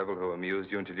Gascon rebel who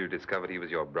amused you until you discovered he was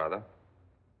your brother?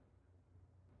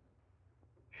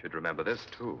 You should remember this,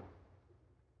 too.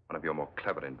 One of your more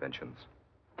clever inventions.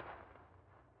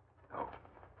 No,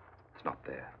 it's not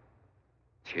there.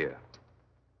 It's here.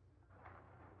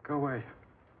 Go away.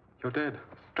 You're dead.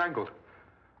 Strangled.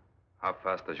 How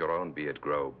fast does your own beard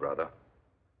grow, brother?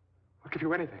 I'll give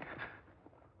you anything.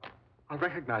 I'll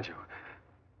recognize you.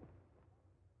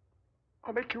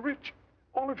 I'll make you rich.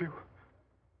 All of you.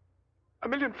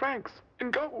 1 million francs in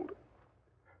gold.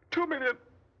 2 million.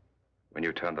 When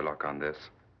you turned the lock on this,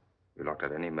 you locked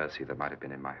out any mercy that might have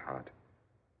been in my heart.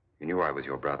 You knew I was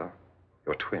your brother,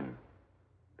 your twin.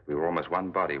 We were almost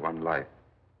one body, one life.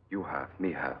 You half,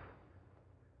 me half.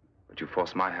 But you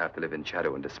forced my half to live in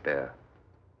shadow and despair,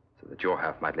 so that your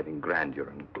half might live in grandeur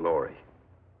and glory.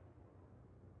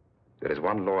 There is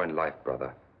one law in life,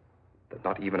 brother, that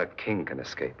not even a king can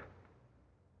escape.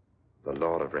 The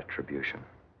law of retribution.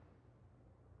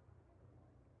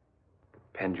 The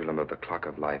pendulum of the clock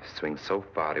of life swings so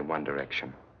far in one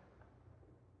direction,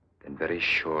 then very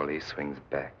surely swings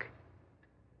back.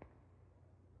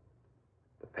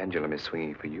 The pendulum is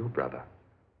swinging for you, brother.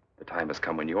 The time has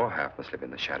come when your half must live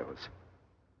in the shadows.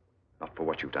 Not for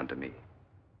what you've done to me,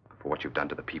 but for what you've done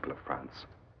to the people of France.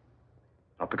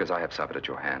 Not because I have suffered at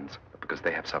your hands, but because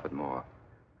they have suffered more.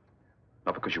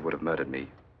 Not because you would have murdered me,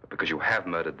 but because you have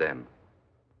murdered them.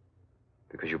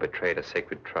 Because you betrayed a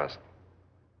sacred trust.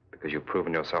 Because you've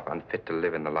proven yourself unfit to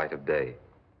live in the light of day.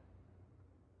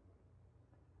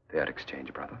 Fair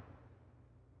exchange, brother.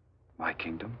 My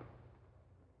kingdom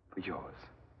for yours.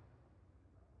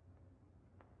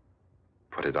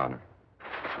 Put it on her.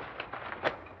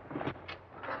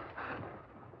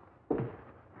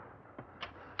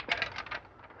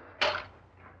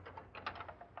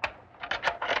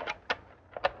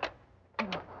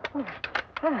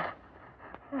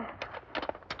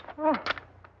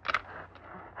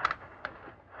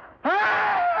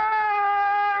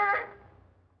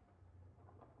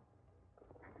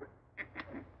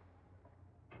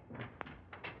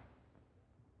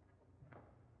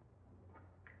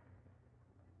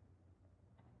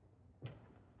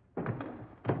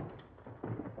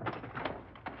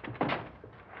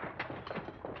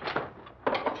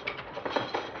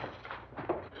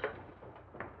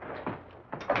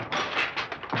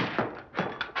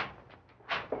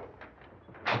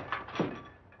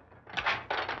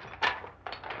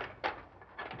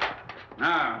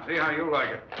 Now, see how you like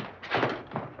it.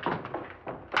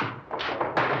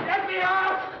 Let me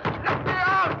out! Let me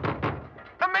out!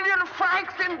 $1,000,000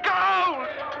 francs in gold!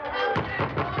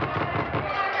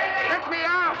 Let me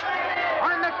out!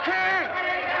 I'm the king!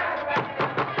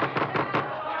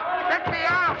 Let me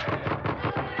out!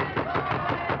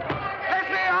 Let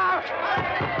me out!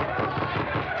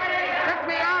 Let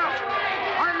me out!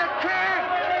 I'm the king!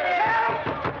 Help!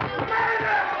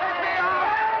 Murder! Let me out!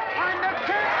 I'm the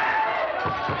king!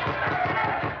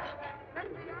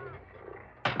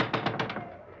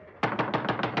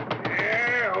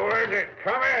 Yeah, who is it?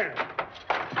 Come in.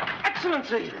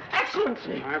 Excellency!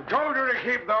 Excellency! I've told you to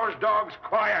keep those dogs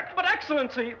quiet. But,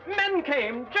 Excellency, men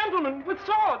came, gentlemen with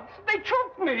swords. They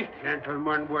choked me.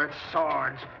 Gentlemen with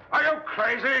swords. Are you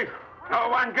crazy? No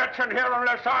one gets in here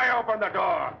unless I open the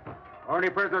door. Are any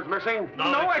prisoners missing?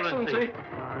 No, Excellency.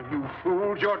 You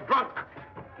fools, you're drunk.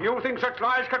 You think such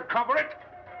lies can cover it?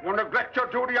 You neglect your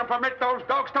duty and permit those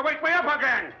dogs to wake me up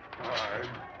again.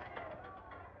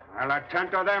 I'll attend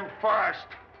to them first,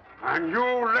 and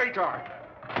you later.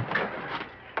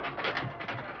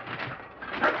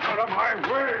 Get out of my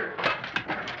way!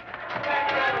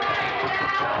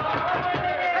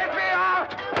 Let me out!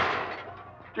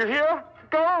 Do you hear?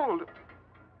 Gold!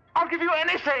 I'll give you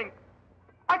anything!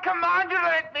 I command you to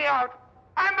let me out!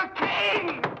 I'm the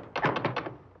king!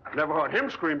 I've never heard him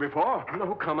scream before.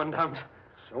 No, Commandant.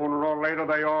 Sooner or later,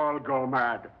 they all go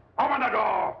mad. Open the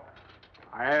door!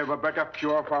 I have a better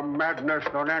cure for madness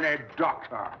than any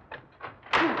doctor.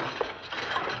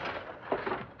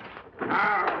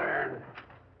 Now then.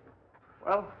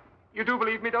 Well, you do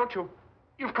believe me, don't you?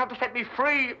 You've come to set me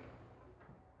free.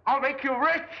 I'll make you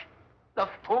rich. The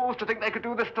fools to think they could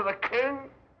do this to the king.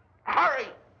 Hurry!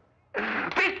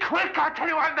 Be quick, I tell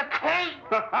you I'm the king!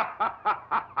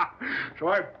 So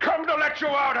I've come to let you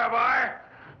out, have I?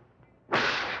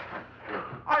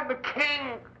 I'm the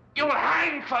king. You'll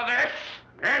hang for this.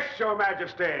 Yes, Your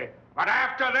Majesty. But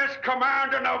after this,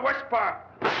 command in a whisper.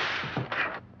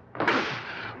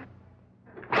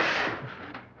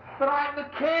 But I'm the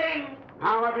king.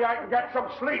 Now maybe I can get some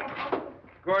sleep.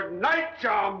 Good night,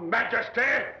 Your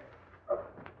Majesty.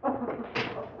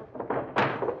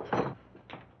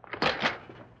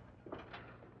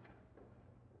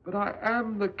 But I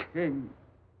am the king.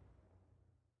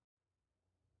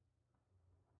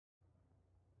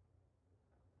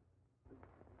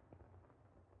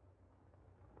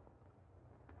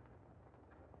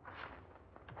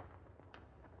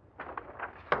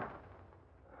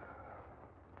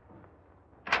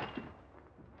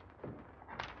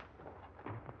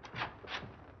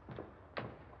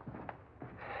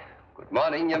 Good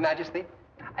morning, Your Majesty.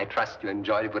 I trust you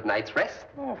enjoyed a good night's rest.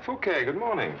 Oh, Fouquet, good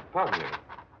morning. Pardon me.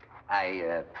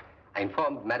 I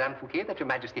informed Madame Fouquet that Your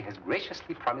Majesty has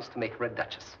graciously promised to make her a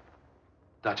duchess.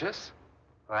 Duchess?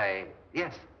 Why,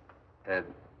 yes.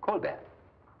 Colbert.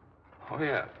 Oh,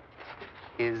 yeah.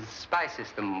 His spy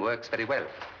system works very well.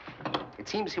 It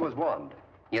seems he was warned.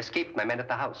 He escaped my men at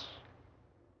the house.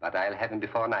 But I'll have him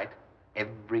before night.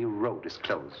 Every road is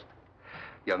closed.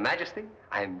 Your Majesty,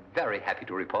 I'm very happy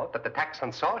to report that the tax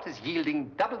on salt is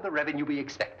yielding double the revenue we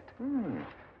expected. And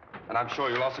I'm sure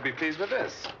you'll also be pleased with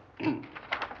this. But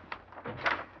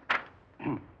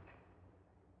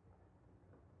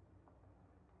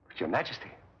Your Majesty,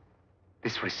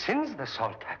 this rescinds the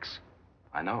salt tax.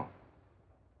 I know.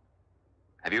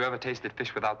 Have you ever tasted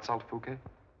fish without salt, Fouquet?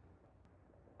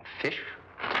 Fish?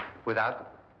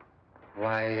 Without?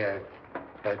 Why,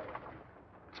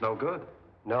 It's no good.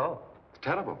 No. It's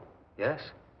terrible. Yes.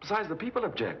 Besides, the people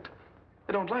object.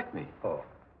 They don't like me. Oh.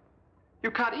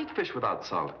 You can't eat fish without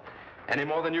salt, any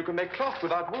more than you can make cloth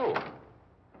without wool,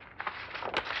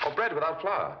 or bread without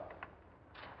flour.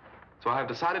 So I have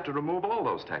decided to remove all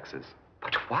those taxes.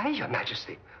 But why, Your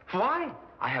Majesty? Why?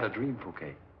 I had a dream,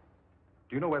 Fouquet.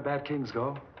 Do you know where bad kings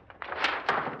go?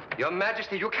 Your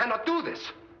Majesty, you cannot do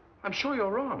this. I'm sure you're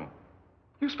wrong.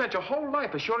 You spent your whole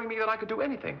life assuring me that I could do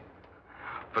anything.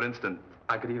 For instance,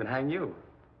 I could even hang you.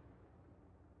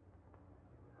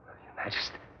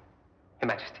 Your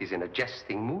Majesty's in a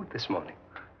jesting mood this morning.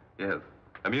 Yes.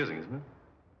 Amusing, isn't it?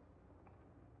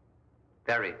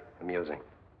 Very amusing.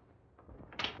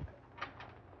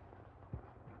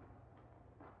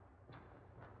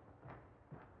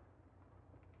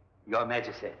 Your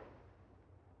Majesty.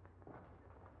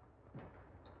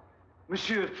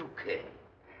 Monsieur Fouquet,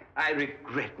 I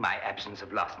regret my absence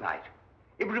of last night.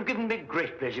 It would have given me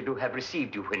great pleasure to have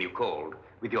received you when you called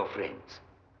with your friends.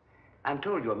 I'm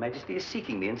told Your Majesty is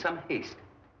seeking me in some haste.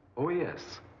 Oh,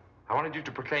 yes. I wanted you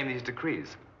to proclaim these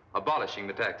decrees, abolishing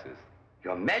the taxes.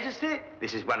 Your Majesty,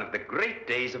 this is one of the great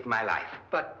days of my life.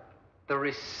 But the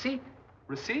receipt?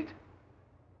 Receipt?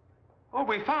 Oh,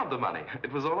 we found the money.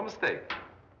 It was all a mistake.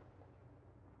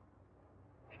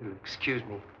 If you'll excuse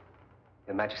me,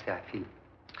 Your Majesty, I feel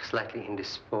slightly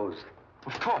indisposed.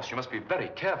 Of course, you must be very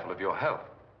careful of your health.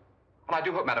 And I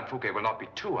do hope Madame Fouquet will not be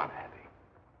too unhappy.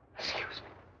 Excuse me.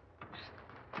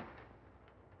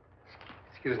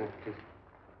 Excuse me, please.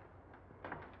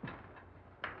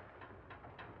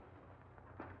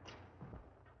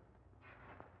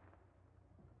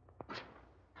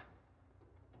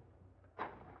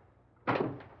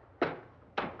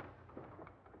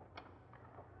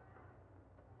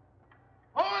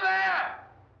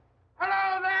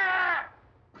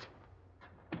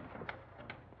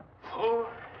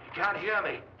 Can't hear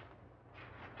me.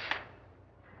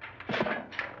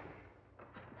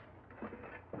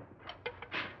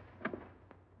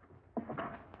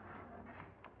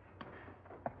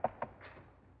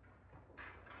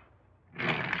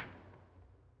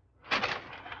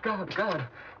 God,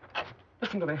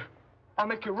 listen to me. I'll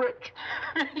make you rich.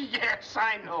 Yes,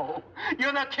 I know.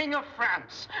 You're the King of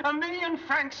France. 1,000,000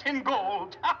 francs in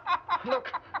gold.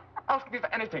 Look, ask me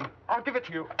for anything. I'll give it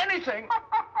to you. Anything.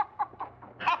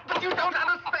 But you don't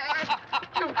understand.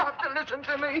 You've got to listen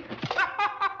to me.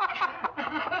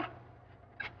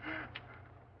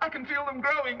 I can feel them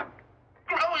growing.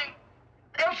 Growing?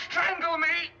 They'll strangle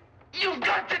me. You've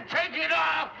got to take it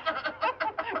off.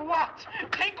 What?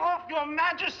 Take off Your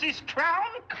Majesty's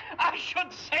crown? I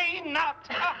should say not.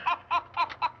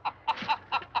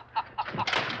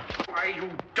 Why, you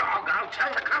dog, I'll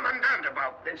tell the commandant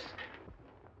about this.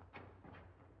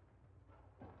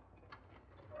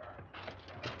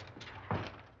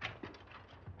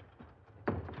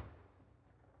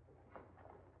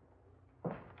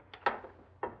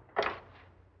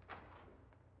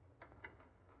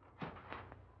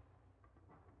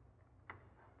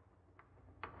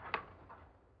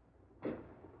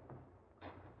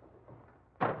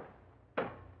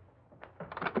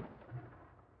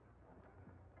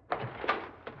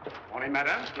 Morning,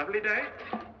 madam. Lovely day.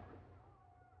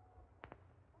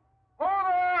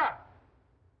 Order!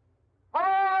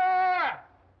 Order!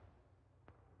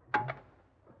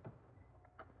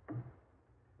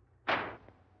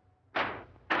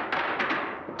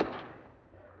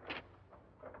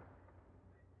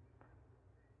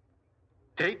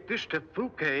 Take this to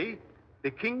Fouquet,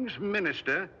 the king's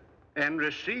minister, and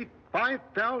receive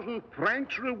 5,000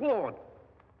 francs reward.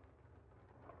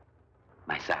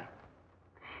 My son,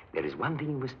 there is one thing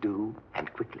you must do,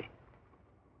 and quickly.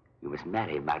 You must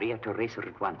marry Maria Teresa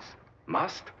at once.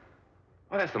 Must?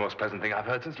 Well, that's the most pleasant thing I've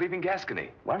heard since leaving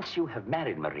Gascony. Once you have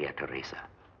married Maria Teresa,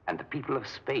 and the people of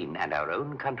Spain and our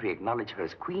own country acknowledge her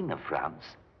as Queen of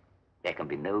France, there can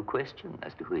be no question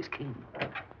as to who is king.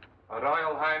 Her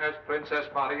Royal Highness Princess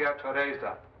Maria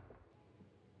Teresa.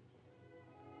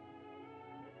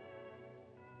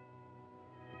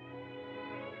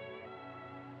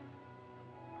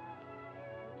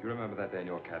 Do you remember that day in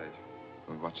your carriage?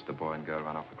 We watched the boy and girl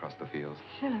run off across the fields.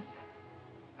 Philip.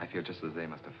 I feel just as they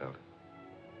must have felt.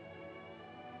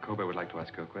 Colbert would like to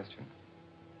ask you a question.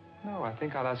 No, I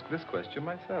think I'll ask this question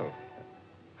myself.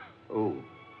 Oh,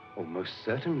 most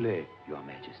certainly, Your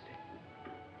Majesty.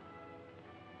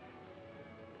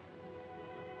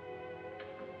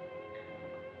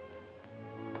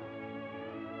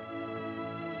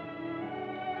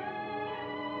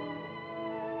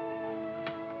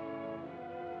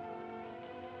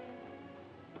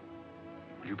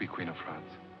 Will you be Queen of France?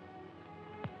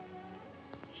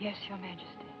 Yes, Your Majesty.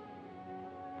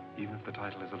 Even if the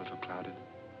title is a little clouded?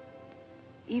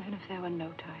 Even if there were no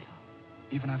title.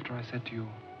 Even after I said to you,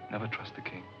 never trust the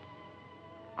king.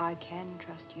 I can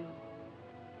trust you.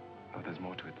 Oh, there's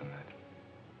more to it than that.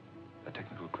 A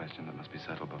technical question that must be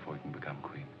settled before you can become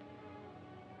queen.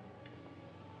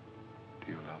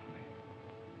 Do you love me?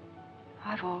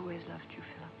 I've always loved you,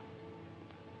 Philip.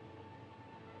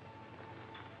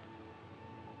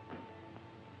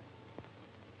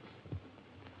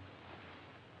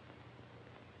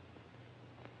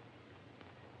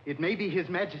 It may be His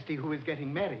Majesty who is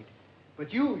getting married,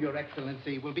 but you, Your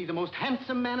Excellency, will be the most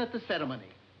handsome man at the ceremony.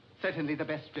 Certainly the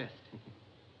best dressed.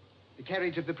 The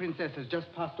carriage of the princess has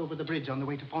just passed over the bridge on the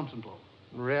way to Fontainebleau.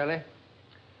 Really?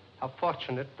 How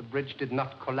fortunate the bridge did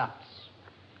not collapse.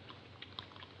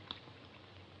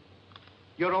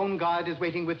 Your own guard is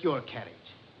waiting with your carriage.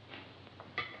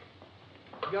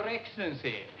 Your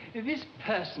Excellency, this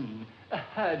person, a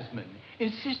herdsman,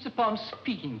 insists upon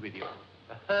speaking with you.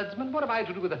 A herdsman? What have I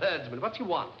to do with a herdsman? What do you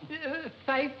want?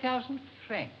 5,000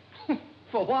 francs.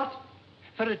 For what?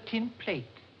 For a tin plate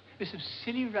with some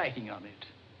silly writing on it.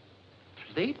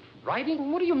 Plate?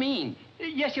 Writing? What do you mean?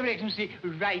 Yes, Your Excellency,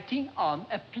 writing on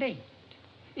a plate.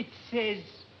 It says,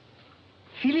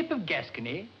 Philip of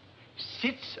Gascony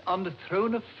sits on the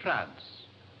throne of France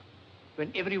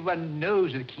when everyone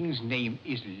knows the king's name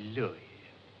is Louis.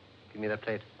 Give me that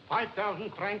plate.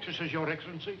 5,000 francs, this is Your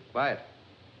Excellency. Quiet.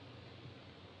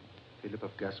 Philip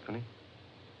of Gascony,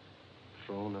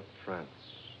 throne of France.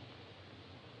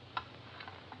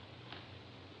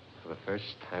 For the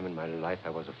first time in my life,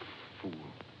 I was a fool.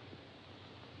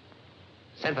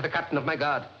 Send for the captain of my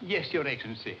guard. Yes, Your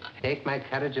Excellency. Take my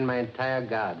carriage and my entire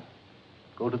guard.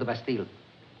 Go to the Bastille.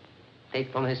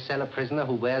 Take from his cell a prisoner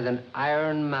who wears an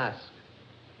iron mask.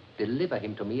 Deliver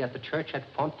him to me at the church at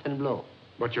Fontainebleau.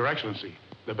 But, Your Excellency,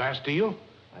 the Bastille?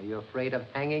 Are you afraid of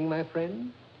hanging, my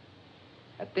friend?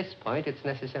 At this point, it's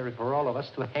necessary for all of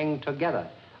us to hang together,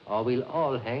 or we'll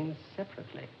all hang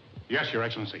separately. Yes, Your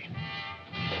Excellency.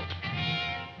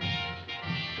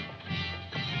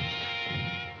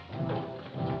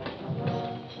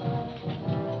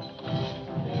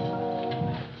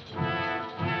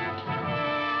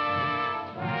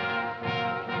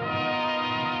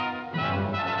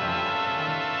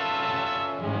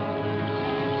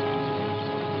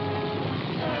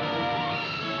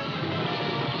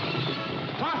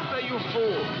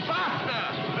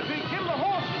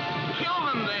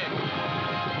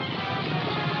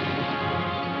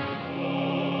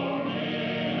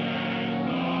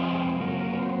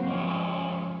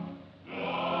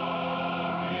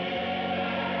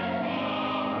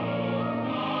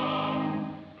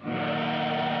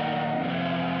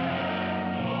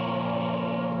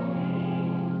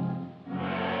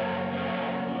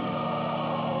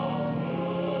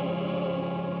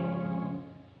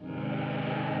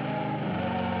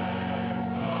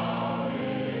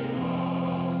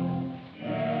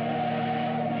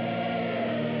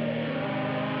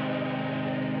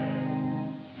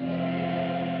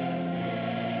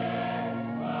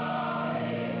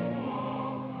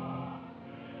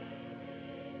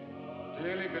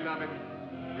 Beloved,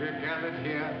 we are gathered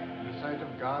here in the sight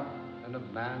of God and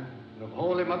of man and of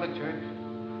Holy Mother Church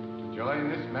to join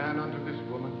this man unto this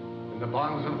woman in the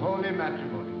bonds of holy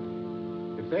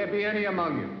matrimony. If there be any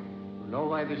among you who know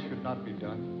why this should not be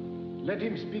done, let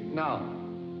him speak now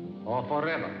or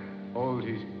forever hold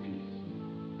his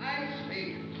peace. I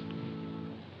speak.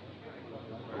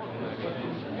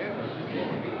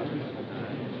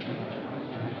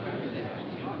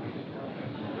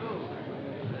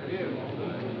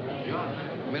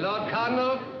 My Lord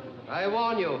Cardinal, I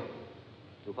warn you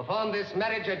to perform this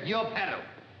marriage at your peril.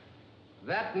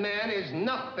 That man is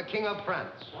not the King of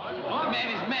France. That man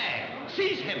is mad.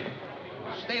 Seize him.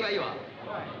 Stay where you are.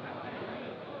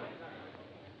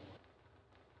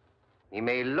 He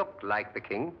may look like the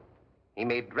king. He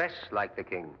may dress like the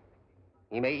king.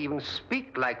 He may even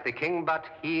speak like the king, but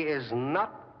he is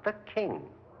not the king.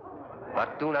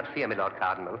 But do not fear, my Lord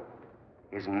Cardinal.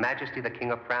 His Majesty, the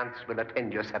King of France, will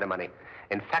attend your ceremony.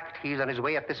 In fact, he's on his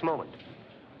way at this moment.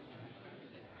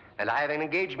 And I have an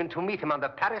engagement to meet him on the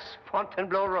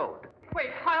Paris-Fontainebleau road. Wait,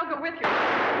 I'll go with you.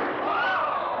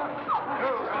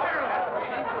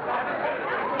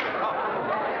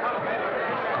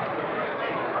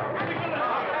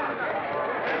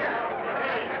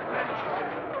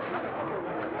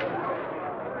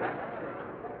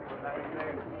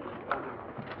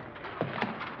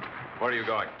 Where are you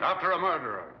going? After a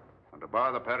murderer. And to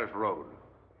bar the Paris road.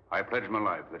 I pledge my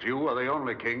life that you are the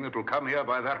only king that will come here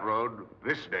by that road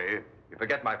this day. You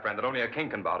forget, my friend, that only a king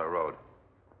can bar a road.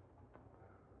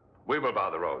 We will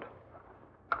bar the road.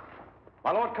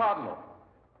 My Lord Cardinal,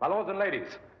 my lords and ladies,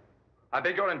 I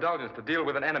beg your indulgence to deal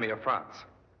with an enemy of France.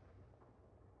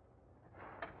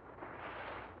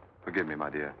 Forgive me, my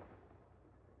dear.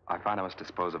 I find I must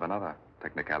dispose of another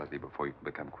technicality before you can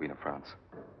become Queen of France.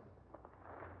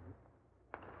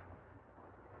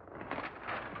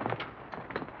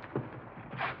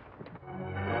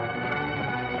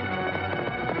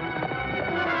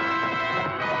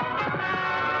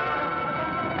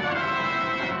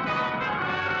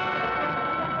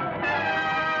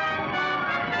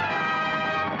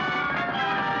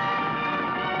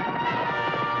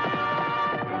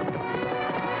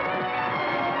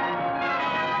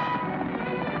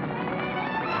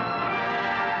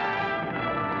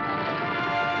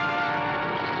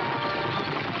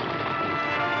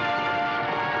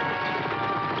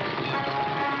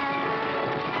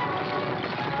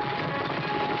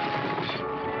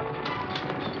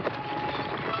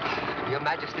 Your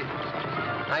Majesty,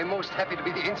 I'm most happy to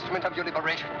be the instrument of your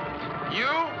liberation. You?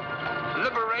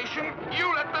 Liberation?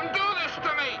 You let them do this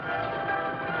to me!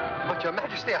 But, Your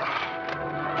Majesty,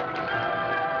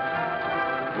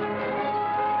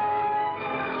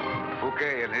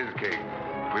 Fouquet and his king.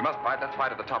 We must fight. Let's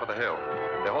fight at the top of the hill.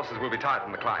 Their horses will be tired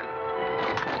from the climb.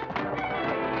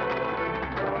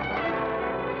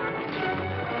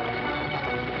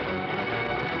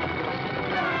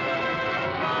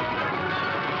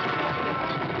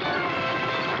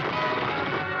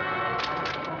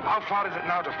 How far is it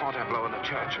now to Fontainebleau in the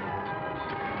church? 2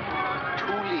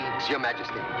 leagues, Your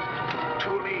Majesty.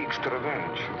 2 leagues to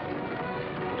revenge.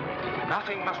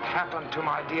 Nothing must happen to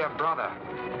my dear brother.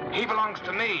 He belongs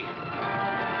to me.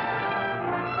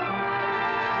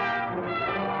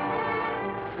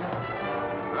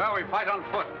 Well, we fight on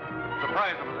foot.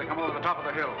 Surprise them as they come over the top of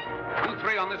the hill. You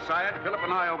 3 on this side, Philip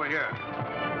and I over here.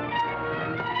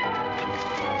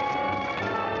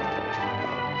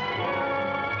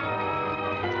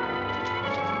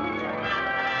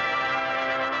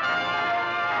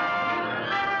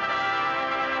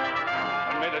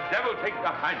 Devil take the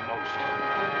hindmost.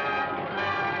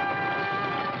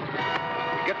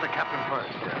 Get the captain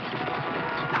first.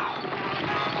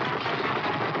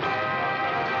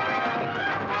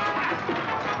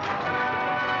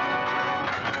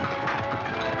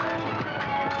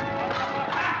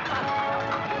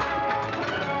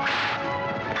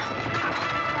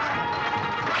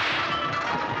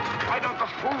 Why don't the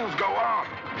fools go on?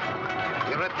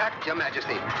 You're attacked, Your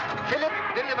Majesty. Philip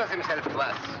delivers himself to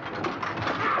us.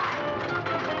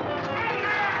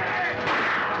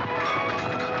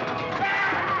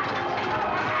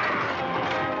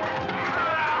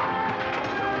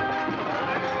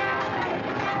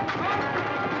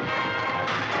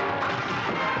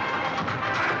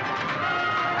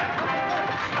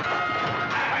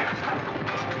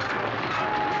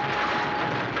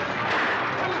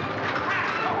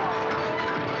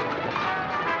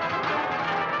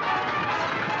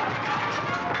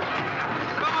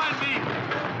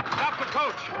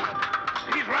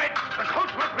 He's right. The coach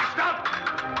must be stopped.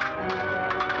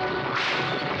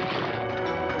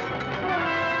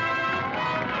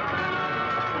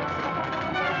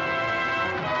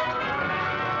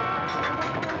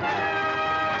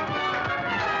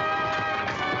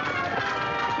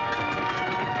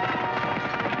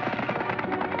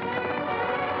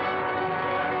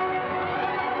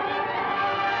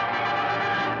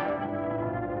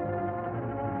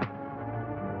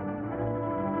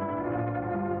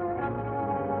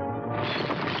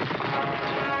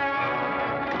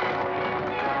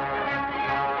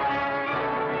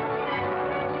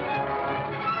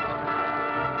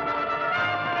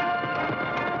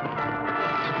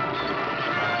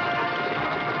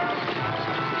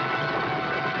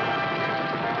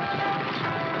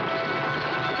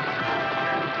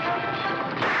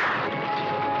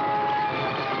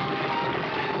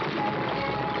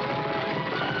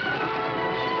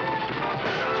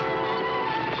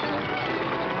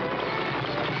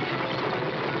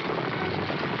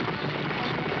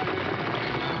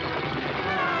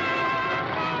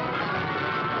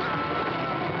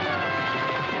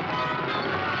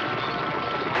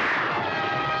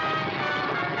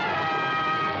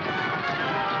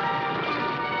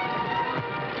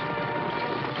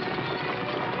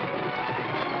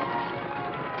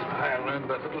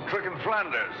 That little trick in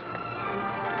Flanders.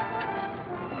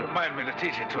 Remind me to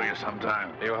teach it to you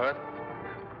sometime. You hurt?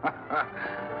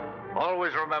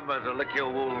 Always remember to lick your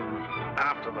wounds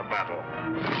after the battle.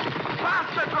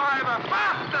 Faster, driver!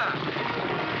 Faster!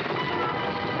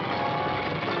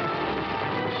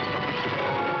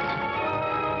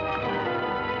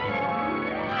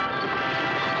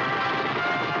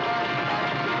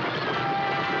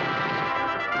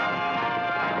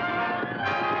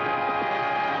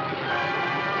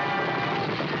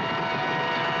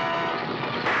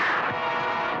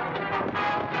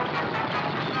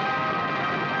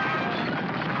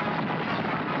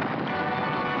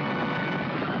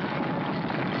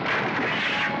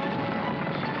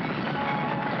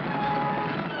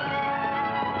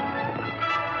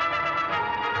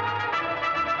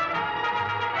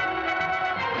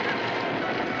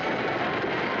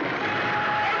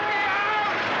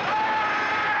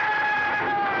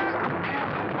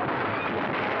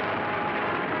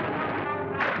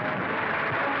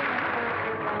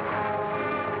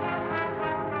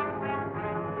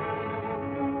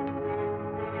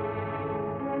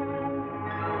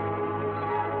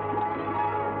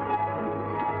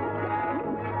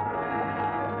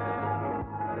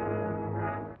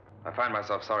 find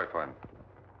myself sorry for him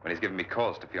when he's given me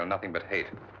cause to feel nothing but hate.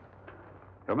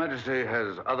 Your Majesty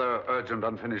has other urgent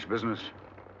unfinished business.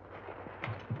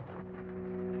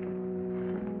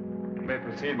 You may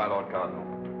proceed, my Lord Cardinal.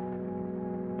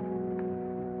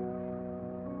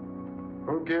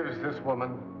 Who gives this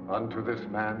woman unto this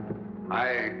man?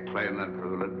 I claim that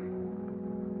privilege.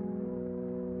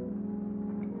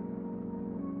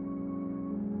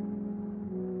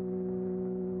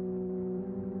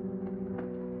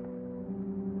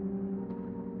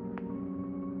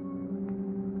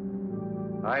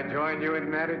 I join you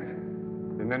in marriage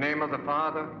in the name of the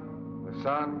Father, the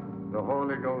Son, the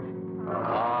Holy Ghost.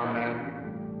 Amen.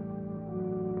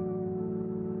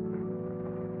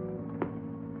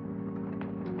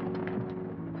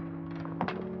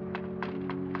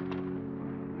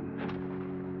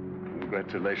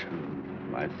 Congratulations,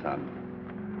 my son.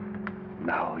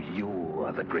 Now you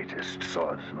are the greatest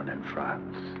swordsman in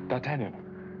France. D'Artagnan.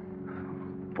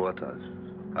 Porthos,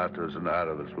 Athos, and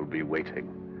Aramis will be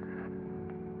waiting.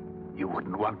 You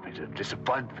wouldn't want me to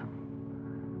disappoint them.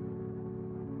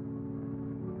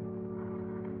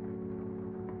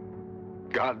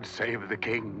 God save the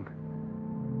king.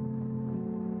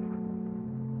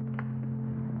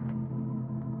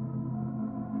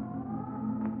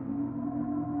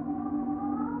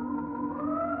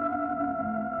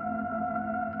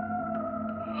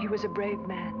 He was a brave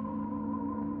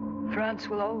man. France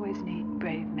will always need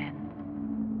brave men.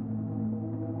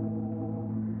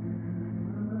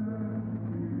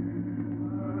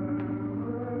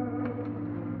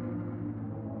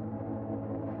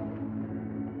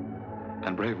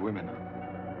 And brave women,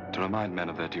 to remind men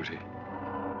of their duty.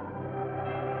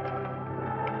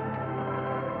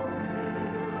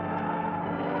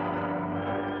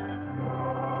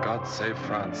 God save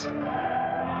France.